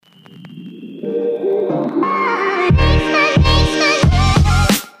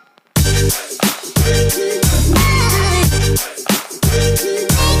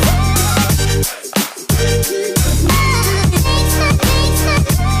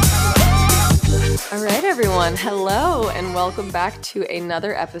everyone. Hello, and welcome back to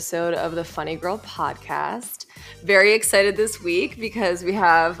another episode of the Funny Girl podcast. Very excited this week because we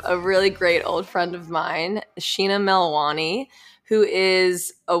have a really great old friend of mine, Sheena Melwani, who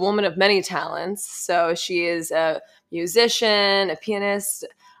is a woman of many talents. So she is a musician, a pianist.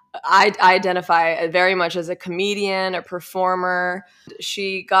 I identify very much as a comedian, a performer.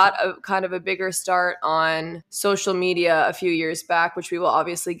 She got a kind of a bigger start on social media a few years back, which we will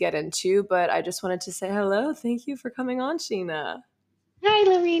obviously get into. But I just wanted to say hello. Thank you for coming on, Sheena. Hi,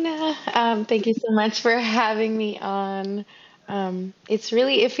 Lorena. Thank you so much for having me on.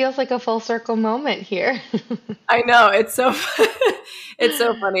 It feels like a full circle moment here. I know it's so it's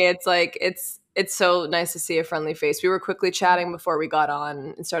so funny. It's so nice to see a friendly face. We were quickly chatting before we got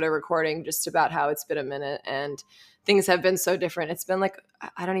on and started recording just about how it's been a minute and things have been so different. It's been like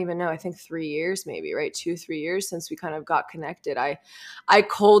I don't even know. I think 3 years, maybe, right? 2, 3 years since we kind of got connected. I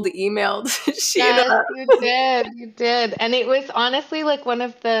cold emailed Yes, Sheena. you did. You did. And it was honestly like one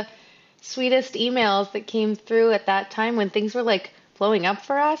of the sweetest emails that came through at that time when things were like blowing up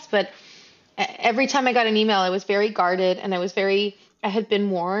for us. But every time I got an email, I was very guarded and I had been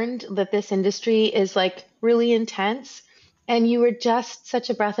warned that this industry is like really intense. And you were just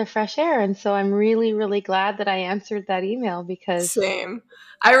such a breath of fresh air. And so I'm really, really glad that I answered that email because Same.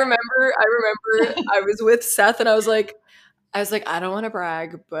 I remember I was with Seth and I was like, I don't want to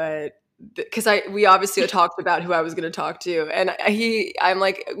brag, but because we obviously talked about who I was going to talk to, and I'm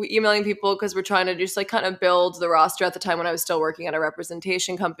like emailing people because we're trying to just like kind of build the roster at the time when I was still working at a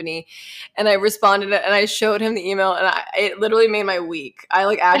representation company, and I responded and I showed him the email, and it literally made my week. I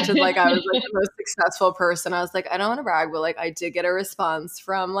like acted like I was like the most successful person. I was like, I don't want to brag, but like I did get a response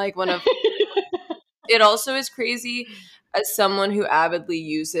from like one of it also is crazy as someone who avidly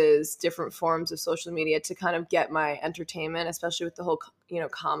uses different forms of social media to kind of get my entertainment, especially with the whole,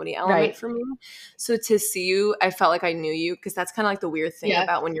 comedy element right. for me. So to see you, I felt like I knew you because that's kind of like the weird thing Yes.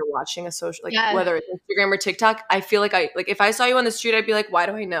 about when you're watching a social, like Yes. whether it's Instagram or TikTok, I feel like like if I saw you on the street, I'd be like, why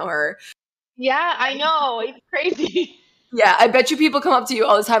do I know her? Yeah, I know. It's crazy. Yeah, I bet you people come up to you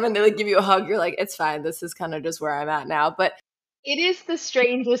all the time and they like give you a hug. You're like, it's fine. This is kind of just where I'm at now. But It is the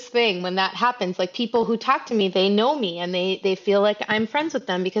strangest thing when that happens. Like people who talk to me, they know me and they feel like I'm friends with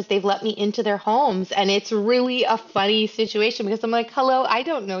them because they've let me into their homes. And it's really a funny situation because I'm like, hello, I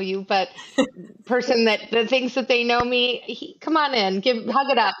don't know you, but person that thinks that they know me, come on in,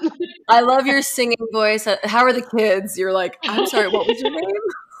 hug it up. I love your singing voice. How are the kids? You're like, I'm sorry, what was your name?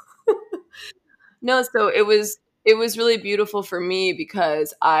 No, so it was really beautiful for me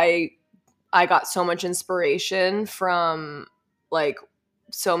because I got so much inspiration from like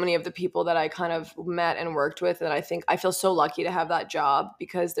so many of the people that I kind of met and worked with, and I think I feel so lucky to have that job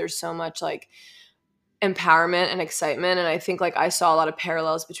because there's so much like empowerment and excitement, and I think like I saw a lot of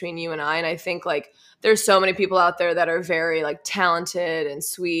parallels between you and I think like there's so many people out there that are very like talented and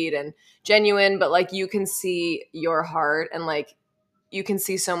sweet and genuine, but like you can see your heart and like you can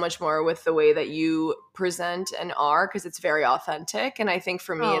see so much more with the way that you present and are because it's very authentic. And I think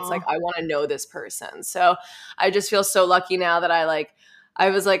for me, it's like Oh, I want to know this person. So I just feel so lucky now that I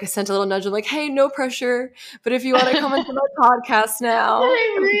was like, I sent a little nudge. I'm like, hey, no pressure. But if you want to come into my podcast now,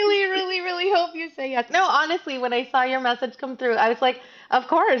 I really, really, really hope you say yes. No, honestly, when I saw your message come through, I was like, of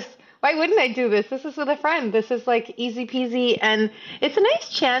course. Why wouldn't I do this? This is with a friend. This is like easy peasy. And it's a nice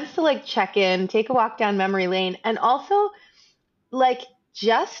chance to like check in, take a walk down memory lane, and also like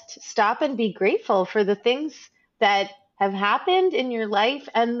just stop and be grateful for the things that have happened in your life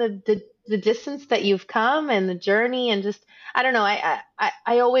and the distance that you've come and the journey and just I don't know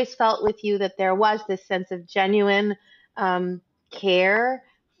I always felt with you that there was this sense of genuine care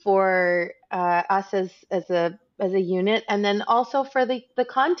for us as a unit and then also for the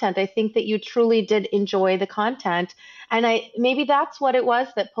content. I think that you truly did enjoy the content and I maybe that's what it was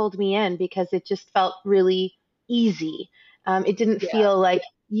that pulled me in because it just felt really easy. It didn't yeah. feel like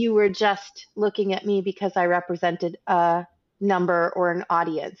you were just looking at me because I represented a number or an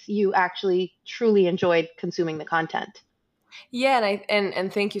audience. You actually truly enjoyed consuming the content. Yeah,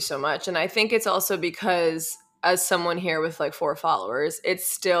 and thank you so much. And I think it's also because as someone here with like 4 followers, it's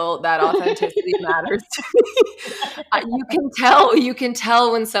still that authenticity matters to me. You can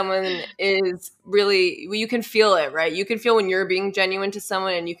tell when someone is really well, you can feel it, right? You can feel when you're being genuine to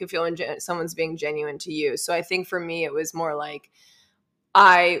someone and you can feel when someone's being genuine to you. So I think for me it was more like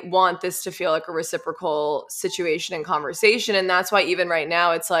I want this to feel like a reciprocal situation and conversation. And that's why even right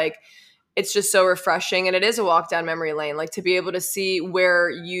now, it's like, it's just so refreshing. And it is a walk down memory lane. Like to be able to see where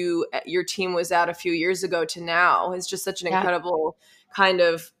your team was at a few years ago to now is just such an Yeah. incredible kind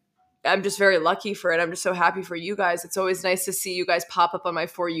of I'm just very lucky for it. I'm just so happy for you guys. It's always nice to see you guys pop up on my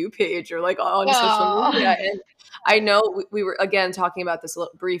For You page or like on social media. Oh. And I know we were again talking about this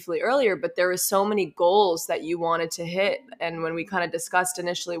briefly earlier, but there was so many goals that you wanted to hit. And when we kind of discussed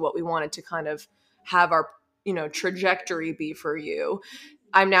initially what we wanted to kind of have our, trajectory be for you,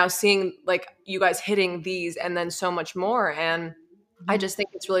 I'm now seeing like you guys hitting these and then so much more. And I just think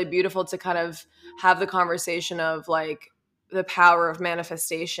it's really beautiful to kind of have the conversation of like the power of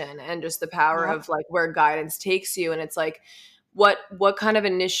manifestation and just the power Yep. of like where guidance takes you. And it's like, what kind of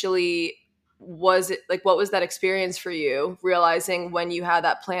initially was it like, what was that experience for you realizing when you had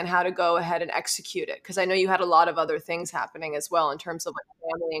that plan how to go ahead and execute it? Because I know you had a lot of other things happening as well in terms of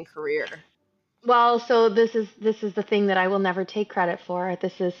like family and career. Well, so this is the thing that I will never take credit for.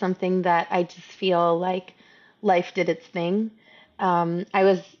 This is something that I just feel like life did its thing. I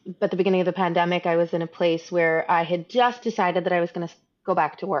was at the beginning of the pandemic. I was in a place where I had just decided that I was going to go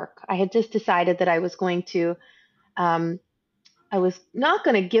back to work. I had just decided that I was going to um, I was not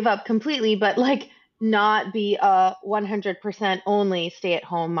going to give up completely, but like not be a 100% only stay at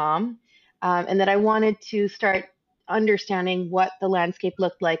home mom. And that I wanted to start understanding what the landscape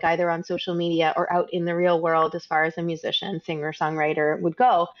looked like either on social media or out in the real world as far as a musician, singer, songwriter would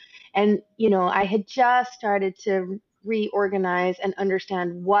go. And, I had just started to reorganize and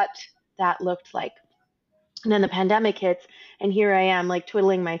understand what that looked like. And then the pandemic hits, and here I am, like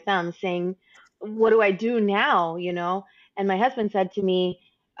twiddling my thumbs, saying, "What do I do now?" And my husband said to me,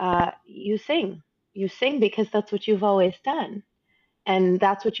 "You sing. You sing because that's what you've always done, and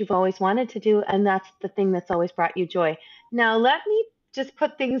that's what you've always wanted to do, and that's the thing that's always brought you joy." Now, let me just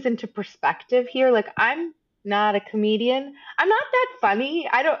put things into perspective here. Like, I'm not a comedian. I'm not that funny.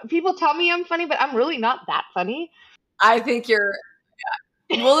 I don't. People tell me I'm funny, but I'm really not that funny. I think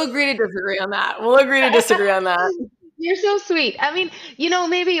we'll agree to disagree on that. We'll agree to disagree on that. You're so sweet. I mean,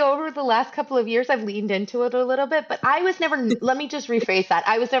 maybe over the last couple of years I've leaned into it a little bit, but I was never, let me just rephrase that.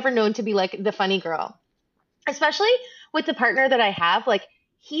 I was never known to be like the funny girl, especially with the partner that I have. Like,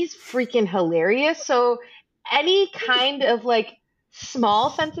 he's freaking hilarious. So any kind of like small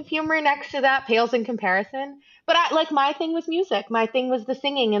sense of humor next to that pales in comparison. But my thing was music. My thing was the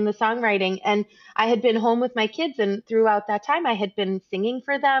singing and the songwriting. And I had been home with my kids, and throughout that time, I had been singing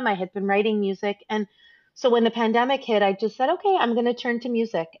for them. I had been writing music. And so when the pandemic hit, I just said, okay, I'm going to turn to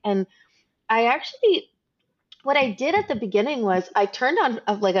music. And I actually what I did at the beginning was I turned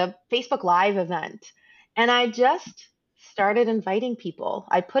on like a Facebook Live event, and I just started inviting people.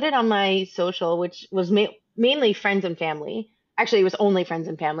 I put it on my social, which was mainly friends and family. Actually, it was only friends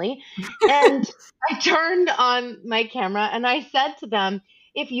and family. And I turned on my camera and I said to them,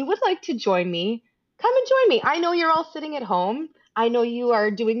 if you would like to join me, come and join me. I know you're all sitting at home. I know you are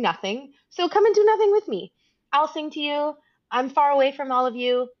doing nothing. So come and do nothing with me. I'll sing to you. I'm far away from all of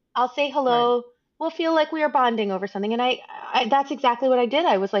you. I'll say Right. hello. We'll feel like we are bonding over something. And that's exactly what I did.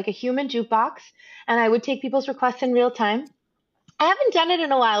 I was like a human jukebox, and I would take people's requests in real time. I haven't done it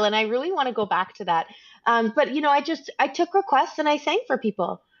in a while, and I really want to go back to that. But I took requests and I sang for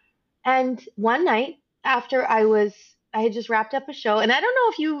people. And one night after I had just wrapped up a show, and I don't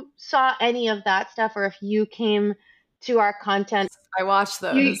know if you saw any of that stuff or if you came to our content. I watched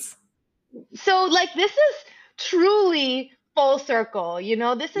You those. so like this is truly full circle.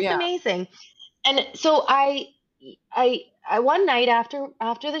 This is Yeah. amazing. And so I one night after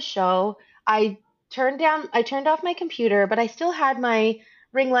the show, I turned off my computer, but I still had my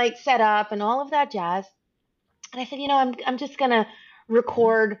ring light set up and all of that jazz. And I said, I'm just gonna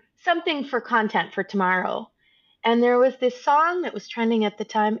record something for content for tomorrow. And there was this song that was trending at the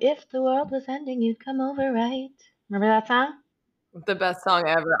time. If the world was ending, you'd come over, right? Remember that song? The best song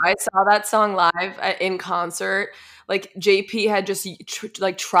ever. I saw that song live in concert. Like JP had just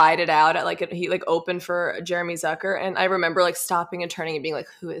like tried it out at like he like opened for Jeremy Zucker, and I remember like stopping and turning and being like,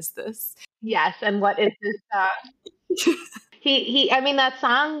 "Who is this?" Yes. And what is this song? I mean, that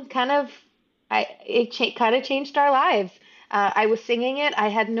song kind of changed our lives. I was singing it. I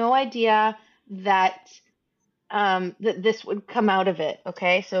had no idea that that this would come out of it.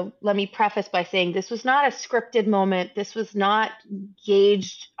 Okay, so let me preface by saying this was not a scripted moment. This was not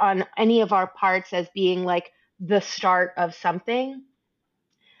gauged on any of our parts as being like the start of something.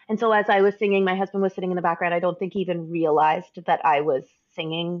 And so as I was singing, my husband was sitting in the background. I don't think he even realized that I was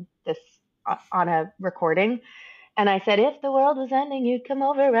singing this on a recording. And I said, if the world was ending, you'd come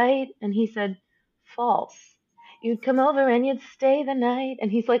over, right? And he said, false. You'd come over and you'd stay the night.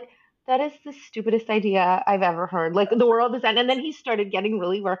 And he's like, that is the stupidest idea I've ever heard. Like, the world is ending. And then he started getting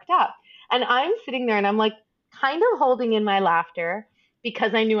really worked up. And I'm sitting there and I'm like, kind of holding in my laughter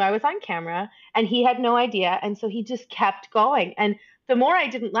because I knew I was on camera and he had no idea. And so he just kept going. And the more I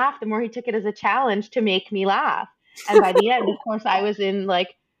didn't laugh, the more he took it as a challenge to make me laugh. And by the end, of course, I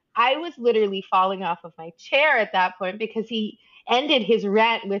was literally falling off of my chair at that point because he ended his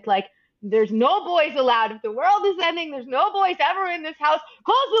rant with like, there's no boys allowed. If the world is ending, there's no boys ever in this house.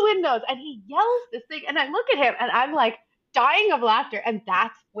 Close the windows. And he yells this thing. And I look at him and I'm like dying of laughter. And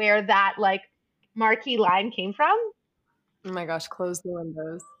that's where that like marquee line came from. Oh my gosh, close the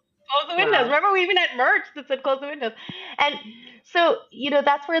windows. Close the windows. Wow. Remember, we even had merch that said close the windows. And so,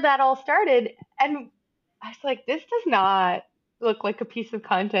 that's where that all started. And I was like, this does not look like a piece of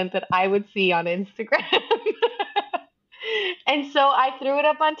content that I would see on Instagram. And so I threw it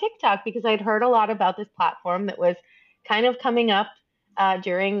up on TikTok because I'd heard a lot about this platform that was kind of coming up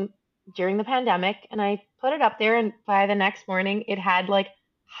during the pandemic, and I put it up there. And by the next morning, it had like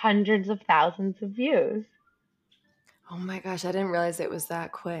hundreds of thousands of views. Oh my gosh, I didn't realize it was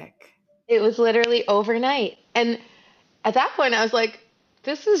that quick. It was literally overnight, and at that point, I was like,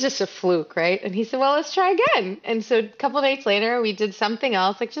 this is just a fluke, right? And he said, well, let's try again. And so a couple nights later, we did something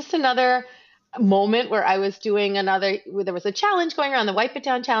else, like just another moment where there was a challenge going around, the Wipe It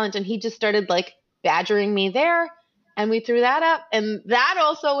Down challenge, and he just started like badgering me there. And we threw that up, and that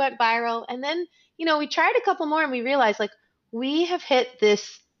also went viral. And then, we tried a couple more and we realized like we have hit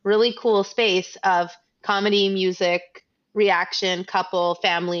this really cool space of comedy, music, reaction, couple,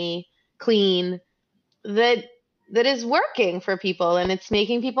 family, clean that is working for people and it's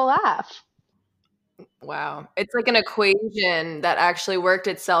making people laugh. Wow. It's like an equation that actually worked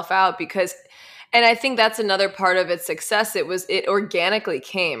itself out because and I think that's another part of its success. It organically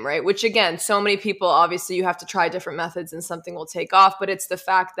came, right? Which again, so many people obviously you have to try different methods and something will take off, but it's the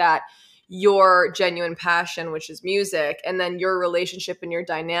fact that your genuine passion, which is music, and then your relationship and your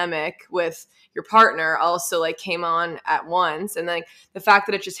dynamic with your partner also like came on at once. And then the fact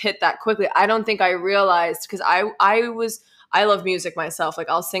that it just hit that quickly, I don't think I realized because I love music myself. Like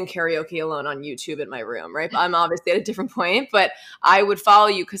I'll sing karaoke alone on YouTube in my room, right? I'm obviously at a different point, but I would follow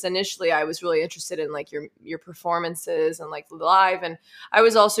you because initially I was really interested in like your performances and like live. And I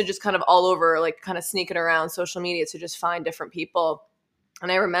was also just kind of all over, like kind of sneaking around social media to just find different people.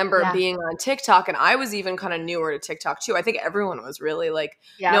 And I remember Yeah. being on TikTok, and I was even kind of newer to TikTok too. I think everyone was really like,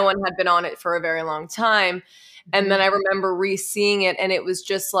 no Yeah. one had been on it for a very long time. And then Mhm. I remember re-seeing it, and it was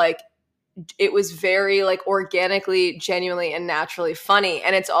just like, it was very like organically, genuinely, and naturally funny.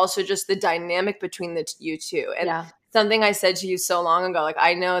 And it's also just the dynamic between you two. And Yeah. something I said to you so long ago, like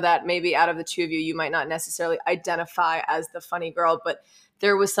I know that maybe out of the two of you, you might not necessarily identify as the funny girl, but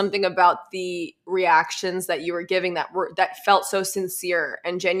there was something about the reactions that you were giving that felt so sincere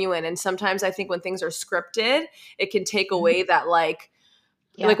and genuine. And sometimes I think when things are scripted, it can take Mhm. away that like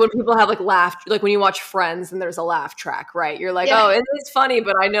Yeah. when people have like laugh, like when you watch Friends and there's a laugh track, right? You're like, Yeah. oh, it is funny,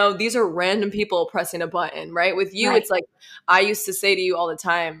 but I know these are random people pressing a button, right? With you, Right. it's like I used to say to you all the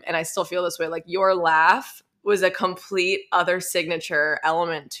time, and I still feel this way, like your laugh was a complete other signature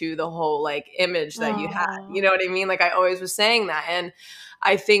element to the whole like image that you had. You Oh. know what I mean? Like I always was saying that. And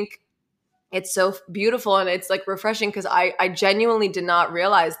I think it's so beautiful and it's like refreshing because I genuinely did not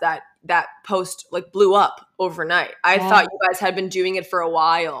realize that that post like blew up overnight. I Yeah. thought you guys had been doing it for a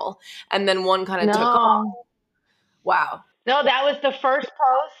while and then one kind of took off. No. Wow. No, that was the first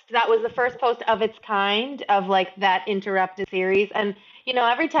post. That was the first post of its kind of like that interrupted series. And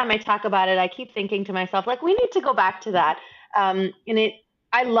every time I talk about it, I keep thinking to myself, like, we need to go back to that. And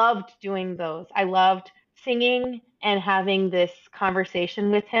I loved doing those. I loved singing and having this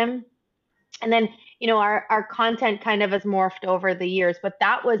conversation with him. And then, our content kind of has morphed over the years, but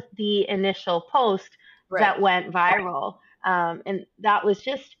that was the initial post Right. that went viral. And that was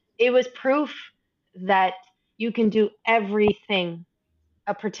it was proof that you can do everything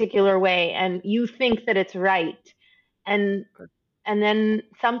a particular way and you think that it's right. And and then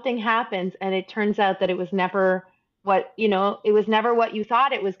something happens and it turns out that it was never it was never what you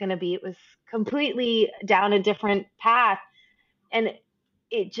thought it was going to be. It was completely down a different path, and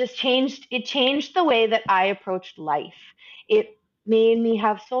it changed the way that I approached life. It made me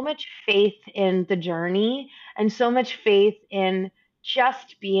have so much faith in the journey and so much faith in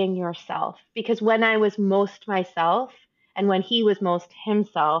just being yourself, because when I was most myself and when he was most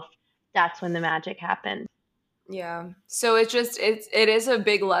himself, that's when the magic happened. Yeah. So it is a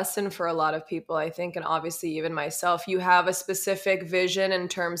big lesson for a lot of people, I think, and obviously even myself. You have a specific vision in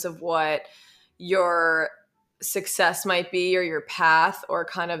terms of what your success might be or your path or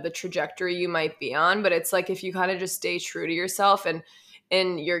kind of the trajectory you might be on, but it's like if you kind of just stay true to yourself and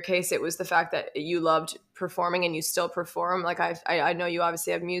in your case, it was the fact that you loved performing and you still perform. Like I know you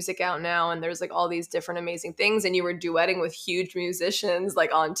obviously have music out now, and there's like all these different amazing things, and you were duetting with huge musicians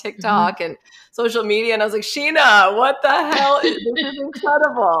like on Mhm. TikTok and social media. And I was like, Sheena, what the hell? This is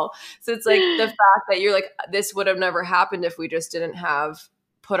incredible. So it's like the fact that you're like, this would have never happened if we just didn't have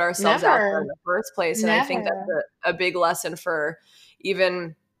put ourselves out there in Never, the first place. And I think never. that's a big lesson for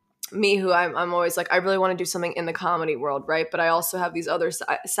even me, who I'm always like, I really want to do something in the comedy world, right? But I also have these other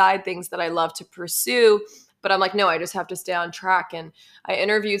side things that I love to pursue. But I'm like, no, I just have to stay on track. And I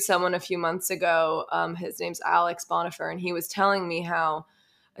interviewed someone a few months ago. His name's Alex Bonifer, and he was telling me how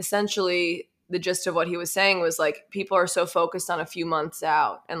essentially the gist of what he was saying was like, people are so focused on a few months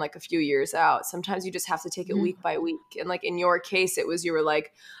out and like a few years out. Sometimes you just have to take it Mhm. week by week. And like in your case, it was, you were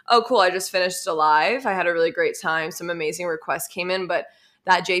like, oh, cool, I just finished Alive. I had a really great time. Some amazing requests came in, but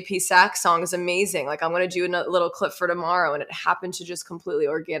that JP Sax song is amazing. Like, I'm going to do a little clip for tomorrow. And it happened to just completely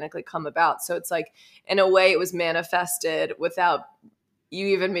organically come about. So it's like, in a way, it was manifested without you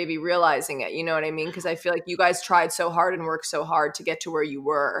even maybe realizing it. You know what I mean? Because I feel like you guys tried so hard and worked so hard to get to where you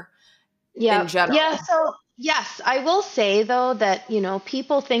were Yeah. in Yeah. general. So, yes, I will say though that,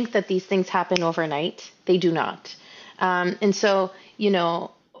 people think that these things happen overnight. They do not. And so,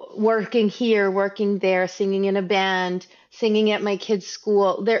 working here, working there, singing in a band, singing at my kids'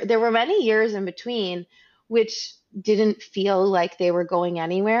 school, there were many years in between which didn't feel like they were going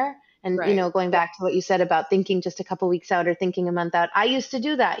anywhere. And, Right. going back to what you said about thinking just a couple weeks out or thinking a month out, I used to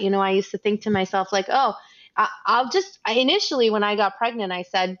do that. I used to think to myself, like, oh, initially when I got pregnant, I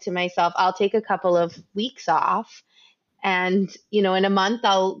said to myself, I'll take a couple of weeks off. And, in a month,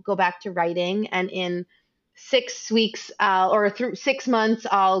 I'll go back to writing. And in 6 weeks, or through 6 months,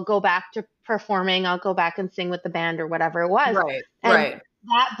 I'll go back to performing. I'll go back and sing with the band or whatever it was. Right. And Right.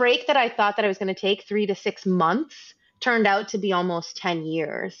 that break that I thought that I was going to take 3 to 6 months turned out to be almost 10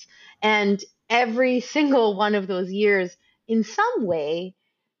 years. And every single one of those years, in some way,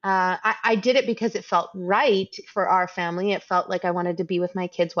 I did it because it felt right for our family. It felt like I wanted to be with my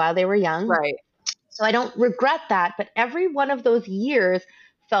kids while they were young. Right. So I don't regret that, but every one of those years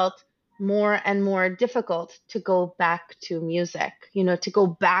felt more and more difficult to go back to music, to go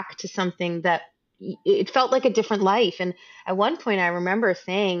back to something that it felt like a different life. And at one point, I remember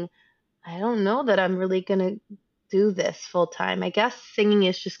saying, I don't know that I'm really going to do this full time. I guess singing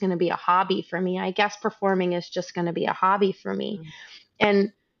is just going to be a hobby for me. I guess performing is just going to be a hobby for me.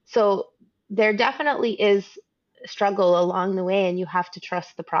 And so there definitely is struggle along the way, and you have to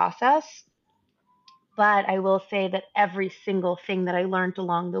trust the process. But I will say that every single thing that I learned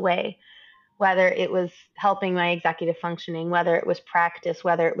along the way, whether it was helping my executive functioning, whether it was practice,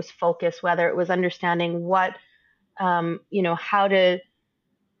 whether it was focus, whether it was understanding how to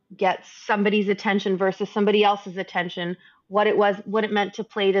get somebody's attention versus somebody else's attention, what it meant to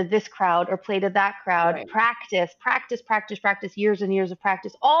play to this crowd or play to that crowd, Right. practice, years and years of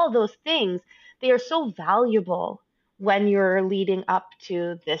practice, all those things, they are so valuable when you're leading up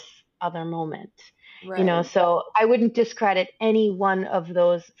to this other moment. Right. So I wouldn't discredit any one of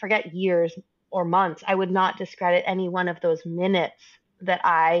those, forget years or months, I would not discredit any one of those minutes that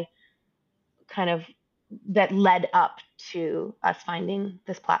I kind of that led up to us finding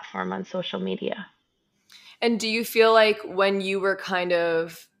this platform on social media. And do you feel like when you were kind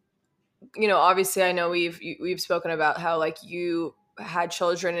of, obviously I know we've spoken about how like you had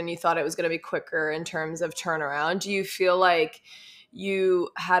children and you thought it was going to be quicker in terms of turnaround. Do you feel like you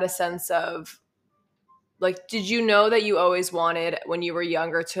had a sense of like, did you know that you always wanted when you were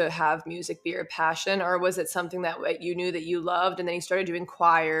younger to have music be your passion, or was it something that like, you knew that you loved and then you started doing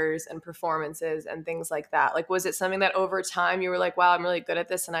choirs and performances and things like that? Like, was it something that over time you were like, wow, I'm really good at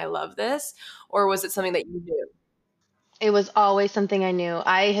this and I love this? Or was it something that you knew? It was always something I knew.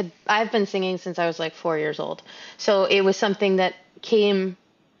 I've been singing since I was like 4 years old. So it was something that came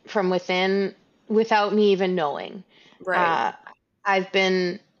from within without me even knowing. Right. Uh, I've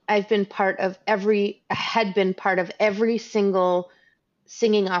been I've been part of every had been part of every single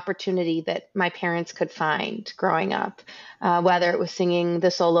singing opportunity that my parents could find growing up, whether it was singing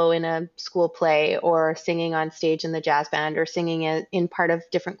the solo in a school play or singing on stage in the jazz band or singing in part of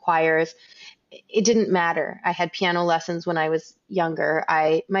different choirs. It didn't matter. I had piano lessons when I was younger.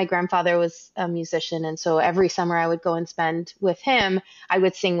 My grandfather was a musician, and so every summer I would go and spend with him. I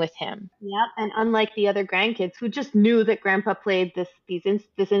would sing with him. Yeah, and unlike the other grandkids who just knew that grandpa played this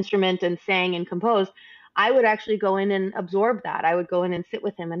instrument and sang and composed, I would actually go in and absorb that. I would go in and sit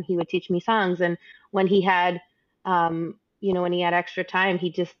with him, and he would teach me songs. And when he had when he had extra time,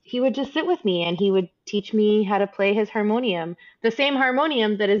 he would just sit with me and he would teach me how to play his harmonium, the same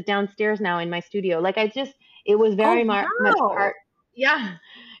harmonium that is downstairs now in my studio. Like it was Oh, very much wow. part. Yeah.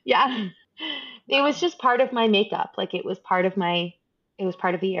 Yeah. It was just part of my makeup. Like it was part of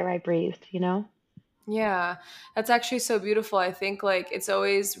the air I breathed, you know? Yeah, that's actually so beautiful. I think like it's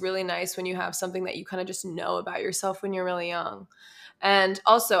always really nice when you have something that you kind of just know about yourself when you're really young. And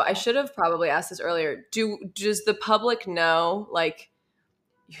also, I should have probably asked this earlier. Does the public know like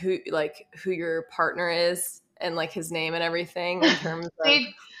who your partner is and like his name and everything in terms of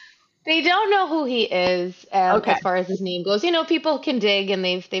They they don't know who he is, Okay. as far as his name goes. You know, people can dig, and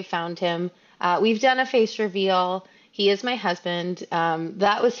they've found him. We've done a face reveal. He is my husband.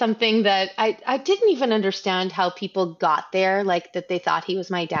 That was something that I didn't even understand how people got there, like that they thought he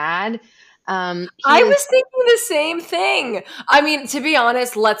was my dad. I He is, was thinking the same thing. I mean, to be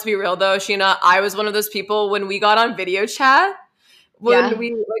honest, let's be real though, Sheena. I was one of those people when we got on video chat, when yeah.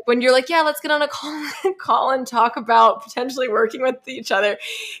 we like when you're like, yeah, let's get on a call, call and talk about potentially working with each other.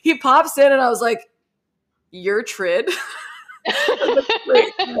 He pops in, and I was like, "You're Trid." I was like,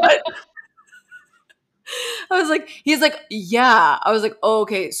 "Wait, what?" I was like, "He's like, yeah." I was like, oh,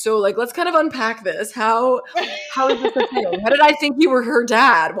 "Okay, so like, let's kind of unpack this. How is this a thing? How did I think you were her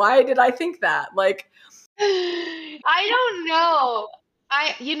dad? Why did I think that?" Like, I don't know.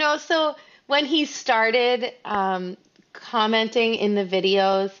 So when he started commenting in the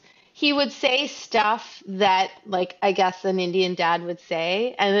videos, he would say stuff that, like, I guess an Indian dad would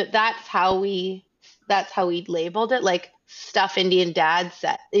say, and that's how we labeled it, like stuff Indian dads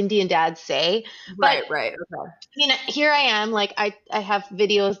say. But right, right, okay, here I am, like I have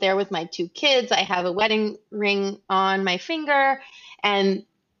videos there with my two kids. I have a wedding ring on my finger, and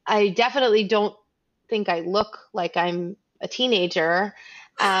I definitely don't think I look like I'm a teenager.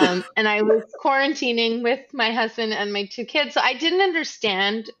 And I was quarantining with my husband and my two kids, so I didn't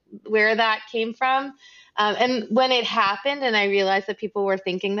understand where that came from. And when it happened, and I realized that people were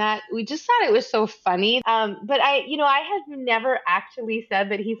thinking that, we just thought it was so funny. But I have never actually said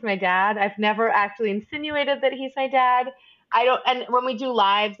that he's my dad. I've never actually insinuated that he's my dad. I don't, and when we do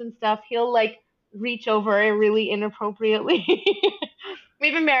lives and stuff, he'll like reach over really inappropriately.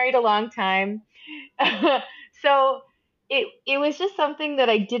 We've been married a long time. So it was just something that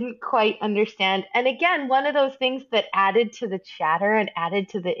I didn't quite understand. And again, one of those things that added to the chatter and added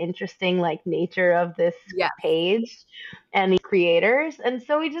to the interesting like nature of this yeah. page and the creators. And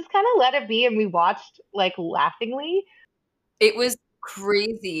so we just kind of let it be, and we watched like laughingly. It was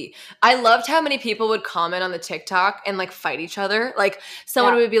crazy. I loved how many people would comment on the TikTok and like fight each other. Like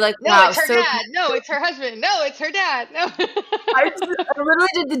someone Yeah. would be like, No, "Wow, it's her so." dad. No, it's her husband. No, it's her dad. No. I literally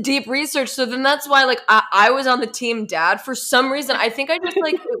did the deep research. So then that's why like I was on the team dad for some reason. I think I just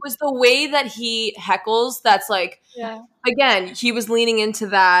like it was the way that he heckles that's like Yeah. again, he was leaning into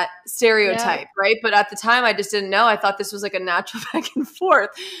that Yeah. stereotype, right? But at the time, I just didn't know. I thought this was like a natural back and forth.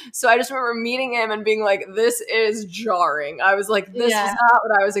 So I just remember meeting him and being like, this is jarring. I was like, this is Yeah. not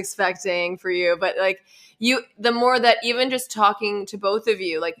what I was expecting for you. But like, the more that even just talking to both of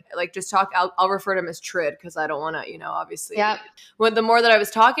you, like just talk, I'll refer to him as Trid because I don't want to, obviously. Yeah. When the more that I was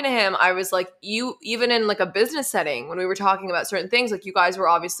talking to him, I was like, you, even in like a business setting, when we were talking about certain things, like you guys were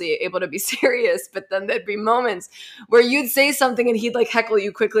obviously able to be serious, but then there'd be moments where you'd say something and he'd like heckle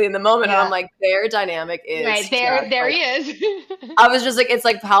you quickly in the moment. And I'm Yeah. like, their dynamic is Right. just There like, he is. I was just like, it's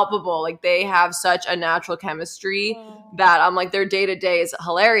like palpable. Like they have such a natural chemistry that I'm like, their day to day is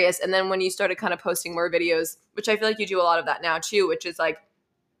hilarious. And then when you started kind of posting more videos, which I feel like you do a lot of that now too, which is like,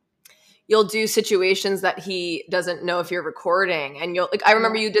 you'll do situations that he doesn't know if you're recording. And you'll like, I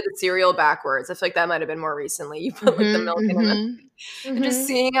remember Yeah. you did the cereal backwards. I feel like that might have been more recently. You put like the Mhm. milk in and Mhm. and just Mhm.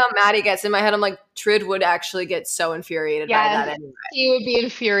 seeing how mad he gets in my head, I'm like, Trid would actually get so infuriated by that Yes, anyway. he would be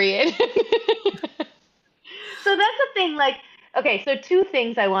infuriated. So that's the thing, like, okay, so two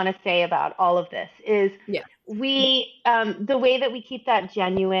things I want to say about all of this is Yeah. the way that we keep that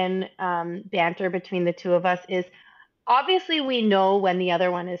genuine banter between the two of us is obviously we know when the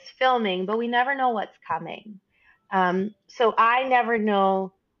other one is filming, but we never know what's coming. So I never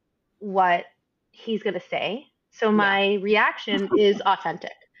know what he's going to say. So Yeah. my reaction is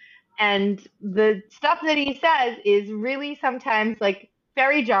authentic. And the stuff that he says is really sometimes like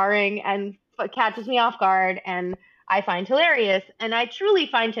very jarring and catches me off guard, and I find hilarious. And I truly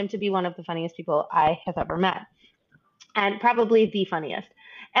find him to be one of the funniest people I have ever met, and probably the funniest.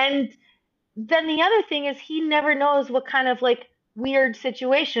 And then the other thing is he never knows what kind of like weird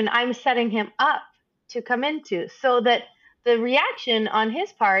situation I'm setting him up to come into, so that the reaction on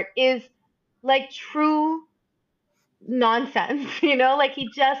his part is like true nonsense, like he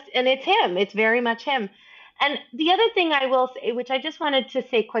just, and it's him, it's very much him. And the other thing I will say, which I just wanted to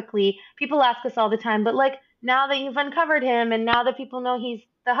say quickly, people ask us all the time, but like now that you've uncovered him and now that people know he's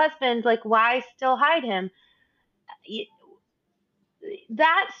the husband, like why still hide him?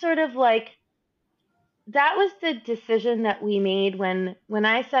 that sort of like that was the decision that we made when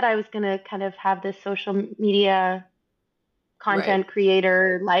I said I was going to kind of have this social media Right. content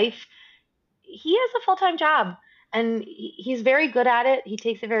creator life. He has a full-time job and he's very good at it. He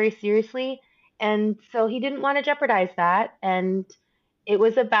takes it very seriously. And so he didn't want to jeopardize that. And it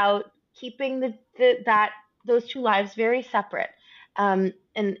was about keeping that those two lives very separate. And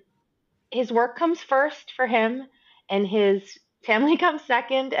his work comes first for him and his family comes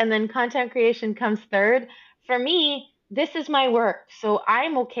second and then content creation comes third. For me, this is my work. So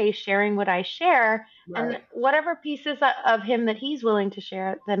I'm okay sharing what I share and Right. whatever pieces of him that he's willing to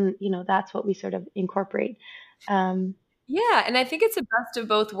share, then, that's what we sort of incorporate. Um, Yeah, and I think it's a best of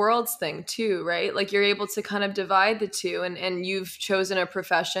both worlds thing too, right? Like you're able to kind of divide the two, and you've chosen a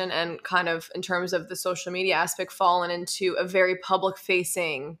profession and kind of in terms of the social media aspect fallen into a very public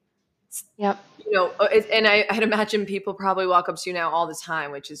facing, yep. and I'd imagine people probably walk up to you now all the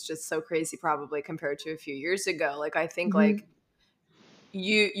time, which is just so crazy probably compared to a few years ago. Like I think Hmm. like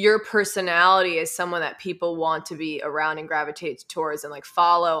your personality is someone that people want to be around and gravitate towards and like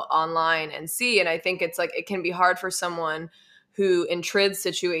follow online and see. And I think it's like it can be hard for someone who in Trid's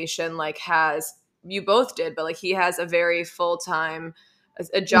situation like has, you both did, but like he has a very full-time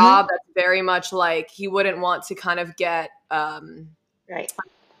a Hmm. job that's very much like he wouldn't want to kind of get Right.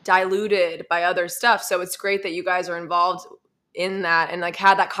 diluted by other stuff. So it's great that you guys are involved in that and like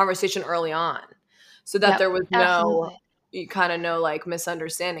had that conversation early on so that Yep. there was no, Absolutely. you kind of know, like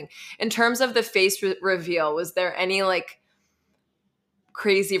misunderstanding. In terms of the face reveal, was there any like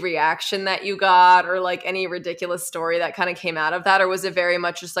crazy reaction that you got or like any ridiculous story that kind of came out of that? Or was it very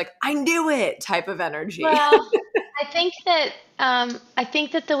much just like, I knew it type of energy? Well, I think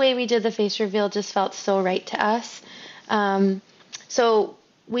that the way we did the face reveal just felt so right to us. Um, so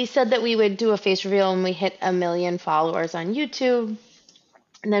we said that we would do a face reveal when we hit 1 million followers on YouTube,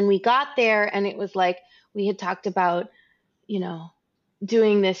 and then we got there, and it was like we had talked about, you know,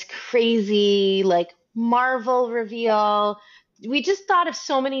 doing this crazy like Marvel reveal. We just thought of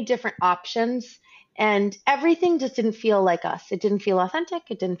so many different options and everything just didn't feel like us. It didn't feel authentic,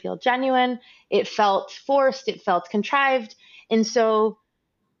 it didn't feel genuine, it felt forced, it felt contrived. And so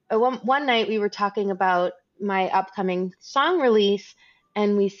one night we were talking about my upcoming song release,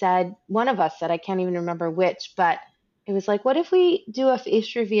 and we said, one of us said, I can't even remember which, but it was like, what if we do a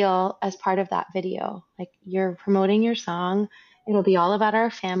face reveal as part of that video? Like, you're promoting your song, it'll be all about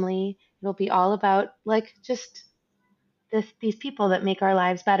our family, it'll be all about like just these people that make our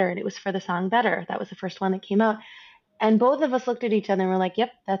lives better. And it was for the song Better. That was the first one that came out. And both of us looked at each other and were like,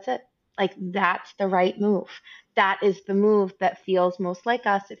 yep, that's it. Like, that's the right move. That is the move that feels most like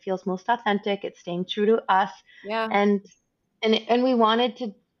us. It feels most authentic. It's staying true to us. Yeah. And and we wanted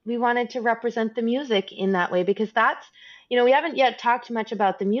to represent the music in that way because that's, we haven't yet talked much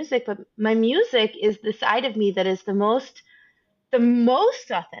about the music, but my music is the side of me that is the most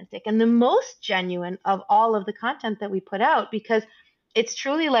authentic and the most genuine of all of the content that we put out because it's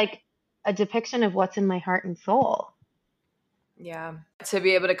truly like a depiction of what's in my heart and soul. Yeah. To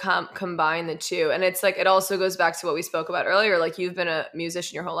be able to combine the two. And it's like, it also goes back to what we spoke about earlier. Like, you've been a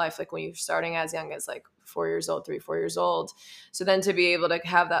musician your whole life, like when you're starting as young as like 4 years old, 3, 4 years old. So then to be able to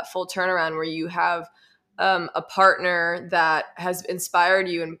have that full turnaround where you have a partner that has inspired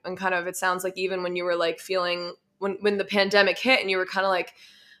you and kind of, it sounds like even when you were like feeling, when the pandemic hit and you were kind of like,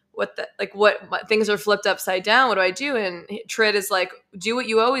 what things are flipped upside down, what do I do? And Trid is like, do what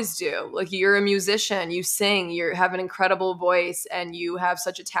you always do. Like, you're a musician, you sing, you have an incredible voice and you have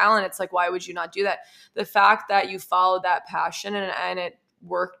such a talent. It's like, why would you not do that? The fact that you followed that passion and it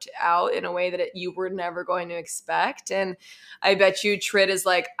worked out in a way that you were never going to expect. And I bet you Trid is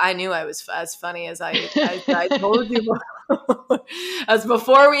like, I knew I was as funny as I told you. As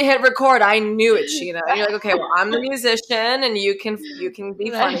before we hit record, I knew it, Sheena. And you're like, okay, well, I'm the musician, and you can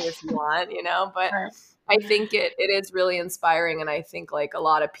be funny if you want, But Right. I think it is really inspiring, and I think like a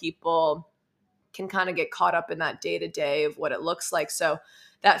lot of people can kind of get caught up in that day to day of what it looks like. So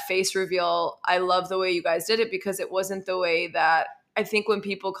that face reveal, I love the way you guys did it because it wasn't the way that I think when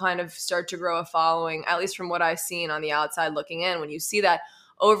people kind of start to grow a following, at least from what I've seen on the outside looking in, when you see that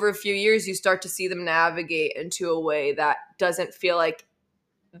over a few years, you start to see them navigate into a way that doesn't feel like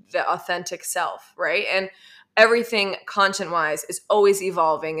the authentic self, right? And everything content wise is always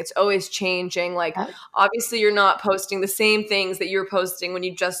evolving, it's always changing. Like, Yeah. obviously you're not posting the same things that you were posting when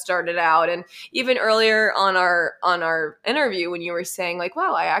you just started out. And even earlier on our interview, when you were saying like,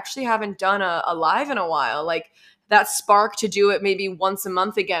 wow, I actually haven't done a live in a while, like that spark to do it maybe once a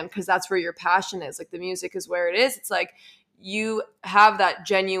month again because that's where your passion is, like the music is where it is. It's like you have that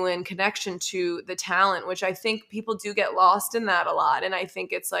genuine connection to the talent, which I think people do get lost in that a lot. And I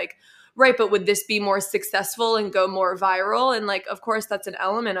think it's like, right, but would this be more successful and go more viral? And like, of course, that's an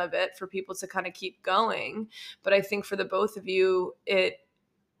element of it for people to kind of keep going. But I think for the both of you,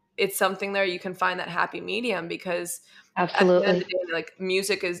 it's something there you can find that happy medium, because at the end of the Absolutely. day, like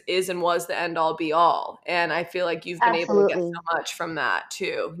music is and was the end all be all. And I feel like you've been able to get Absolutely. so much from that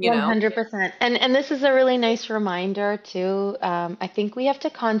too, you know? 100%. And this is a really nice reminder too. I think we have to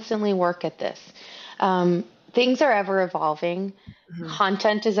constantly work at this. Things are ever evolving. Hmm.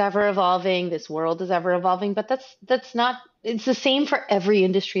 Content is ever evolving. This world is ever evolving. But that's not. It's the same for every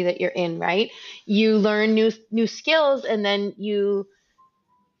industry that you're in, right? You learn new skills, and then you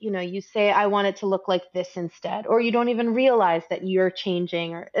say, I want it to look like this instead, or you don't even realize that you're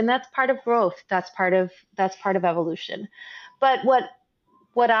changing, and that's part of growth. That's part of evolution. But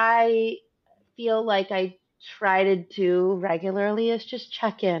what I feel like I try to do regularly is just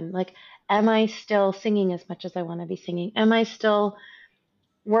check in. Like, am I still singing as much as I want to be singing? Am I still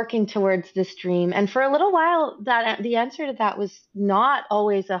working towards this dream? And for a little while, that the answer to that was not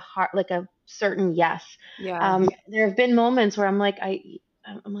always a hard, like a certain yes. Yeah. There have been moments where I'm like, I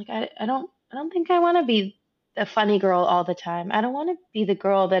don't think I want to be the funny girl all the time. I don't want to be the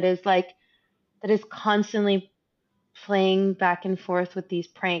girl that is constantly playing back and forth with these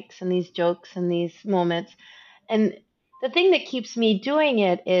pranks and these jokes and these moments. And the thing that keeps me doing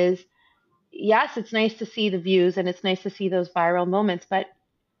it is, yes, it's nice to see the views and it's nice to see those viral moments, but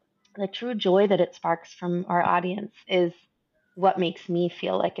the true joy that it sparks from our audience is what makes me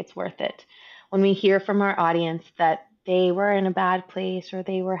feel like it's worth it. When we hear from our audience that they were in a bad place or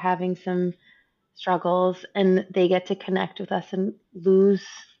they were having some struggles and they get to connect with us and lose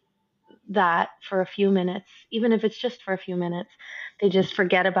that for a few minutes, even if it's just for a few minutes, they just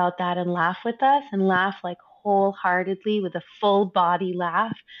forget about that and laugh with us and laugh like wholeheartedly with a full body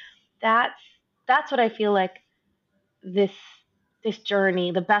laugh. That's that's what I feel like this this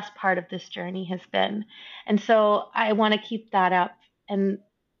journey, the best part of this journey has been. And so I want to keep that up, and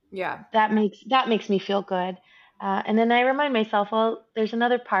Yeah. that makes me feel good. And then I remind myself, well, there's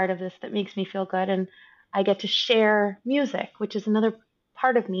another part of this that makes me feel good, and I get to share music, which is another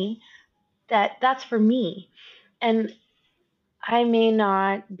part of me that's for me. And I may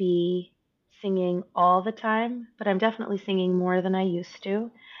not be singing all the time, but I'm definitely singing more than I used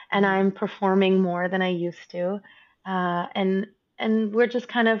to, and Mhm. I'm performing more than I used to. And we're just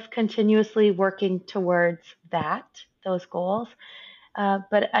kind of continuously working towards those goals.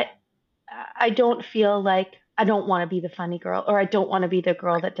 But I don't feel like I don't want to be the funny girl, or I don't want to be the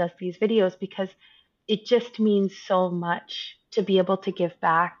girl that does these videos, because it just means so much to be able to give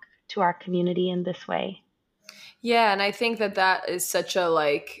back to our community in this way. Yeah, and I think that that is such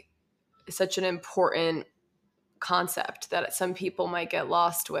an important concept that some people might get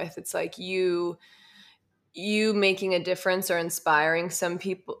lost with. It's like you making a difference or inspiring some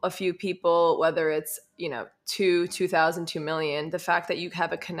people, a few people, whether it's, 2,000, 2 million, the fact that you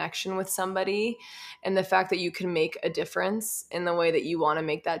have a connection with somebody and the fact that you can make a difference in the way that you want to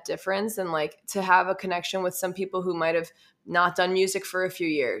make that difference. And like to have a connection with some people who might have not done music for a few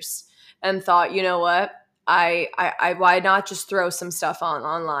years and thought, you know what, why not just throw some stuff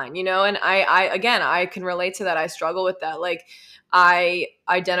online, and again, I can relate to that. I struggle with that. Like, I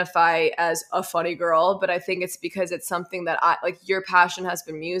identify as a funny girl, but I think it's because it's something that I like. Your passion has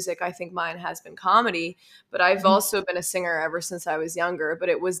been music. I think mine has been comedy, but I've Mhm. also been a singer ever since I was younger, but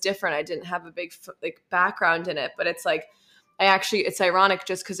it was different. I didn't have a big like background in it, but it's like, it's ironic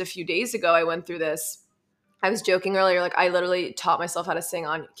just because a few days ago I went through this. I was joking earlier, like I literally taught myself how to sing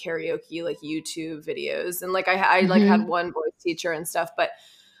on karaoke, like YouTube videos. And like I like had Mhm. one voice teacher and stuff, but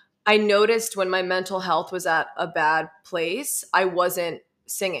I noticed when my mental health was at a bad place, I wasn't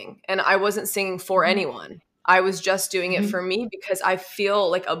singing, and I wasn't singing for Mhm. anyone. I was just doing it for Mhm. me because I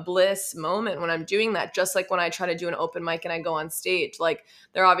feel like a bliss moment when I'm doing that. Just like when I try to do an open mic and I go on stage, like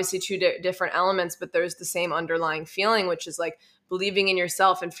they're obviously two different elements, but there's the same underlying feeling, which is like believing in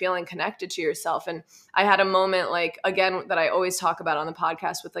yourself and feeling connected to yourself. And I had a moment, like, again, that I always talk about on the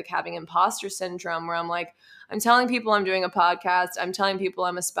podcast with like having imposter syndrome, where I'm like, I'm telling people I'm doing a podcast. I'm telling people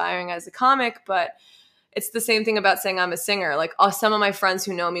I'm aspiring as a comic, but it's the same thing about saying I'm a singer. Like, some of my friends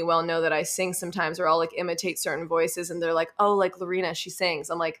who know me well know that I sing sometimes, or I'll like imitate certain voices, and they're like, "Oh, like Lorena, she sings."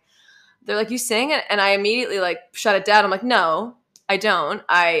 I'm like, they're like, "You sing it?" And I immediately like shut it down. I'm like, "No, I don't.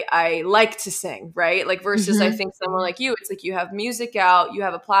 I like to sing, right?" Like versus I Mhm. think someone like you, it's like you have music out, you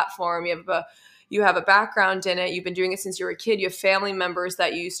have a platform, you have a background in it, you've been doing it since you were a kid, you have family members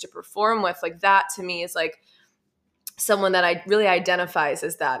that you used to perform with. Like that to me is like someone that I really identifies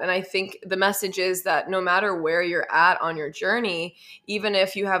as that. And I think the message is that no matter where you're at on your journey, even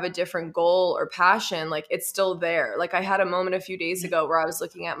if you have a different goal or passion, like it's still there. Like I had a moment a few days ago where I was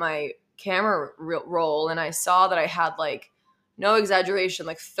looking at my camera roll and I saw that I had like, no exaggeration,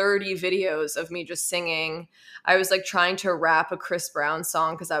 like 30 videos of me just singing. I was like trying to rap a Chris Brown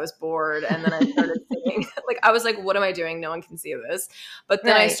song because I was bored. And then I started singing. Like, I was like, what am I doing? No one can see this. But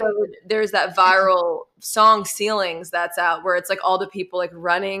then I Right. started, there's that viral song Ceilings that's out where it's like all the people like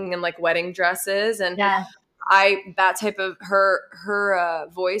running in like wedding dresses. And Yeah. that type of her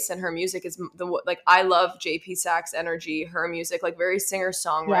voice and her music is like, I love JP Sack's energy, her music, like very singer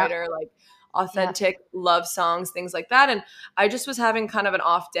Yeah. songwriter, like Yeah. authentic love songs, things like that. And I just was having kind of an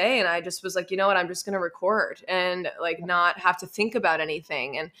off day and I just was like, you know what, I'm just going to record and like not have to think about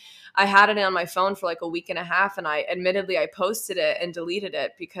anything. And I had it on my phone for like a week and a half and I admittedly I posted it and deleted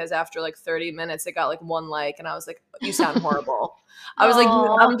it because after like 30 minutes it got like one like and I was like, you sound horrible. I was like,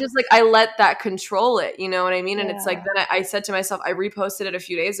 Oh. I'm just like, I let that control it. You know what I mean? And it's like, Yeah. then I said to myself, I reposted it a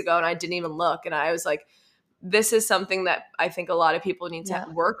few days ago and I didn't even look. And I was like, this is something that I think a lot of people need to Yeah.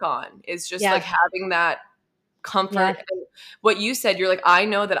 work on is just like Yes. having that comfort. Yes. And what you said, you're like, I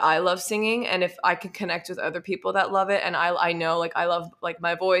know that I love singing. And if I can connect with other people that love it, and I know like I love like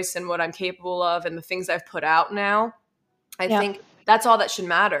my voice and what I'm capable of and the things I've put out now, I Yeah. think that's all that should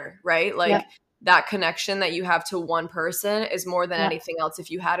matter, right? Yeah. Like that connection that you have to one person is more than Yeah. anything else if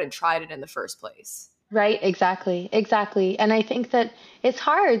you hadn't tried it in the first place. Right, exactly. Exactly. And I think that it's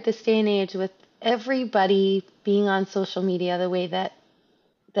hard this day and age with everybody being on social media the way that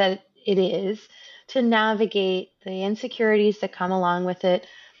it is to navigate the insecurities that come along with it.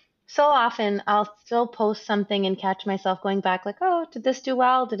 So often I'll still post something and catch myself going back like, "Oh, did this do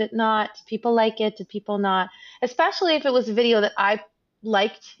well? Did it not? Did people like it? Did people not?" Especially if it was a video that I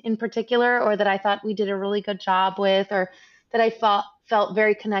liked in particular or that I thought we did a really good job with or that I felt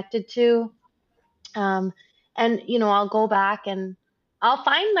very connected to. Um, and I'll go back and I'll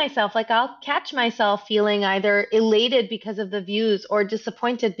find myself like I'll catch myself feeling either elated because of the views or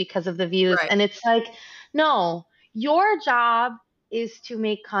disappointed because of the views. Right. And it's like, no, your job is to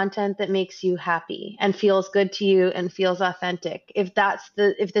make content that makes you happy and feels good to you and feels authentic. If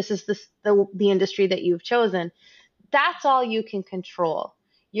this is the industry that you've chosen, that's all you can control.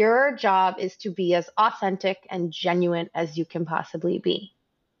 Your job is to be as authentic and genuine as you can possibly be.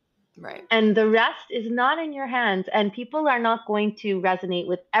 Right. And the rest is not in your hands. And people are not going to resonate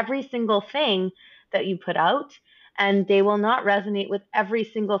with every single thing that you put out. And they will not resonate with every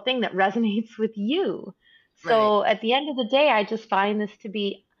single thing that resonates with you. Right. So at the end of the day, I just find this to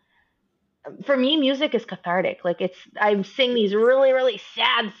be, for me, music is cathartic. Like I sing these really, really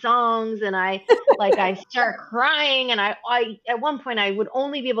sad songs and I start crying. And at one point, I would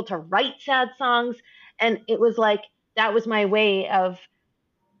only be able to write sad songs. And it was like, that was my way of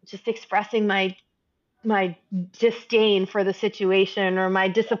just expressing my disdain for the situation or my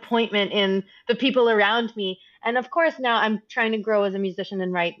disappointment in the people around me. And of course, now I'm trying to grow as a musician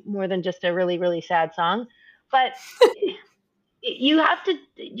and write more than just a really, really sad song. But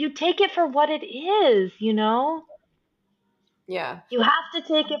you take it for what it is. Yeah. You have to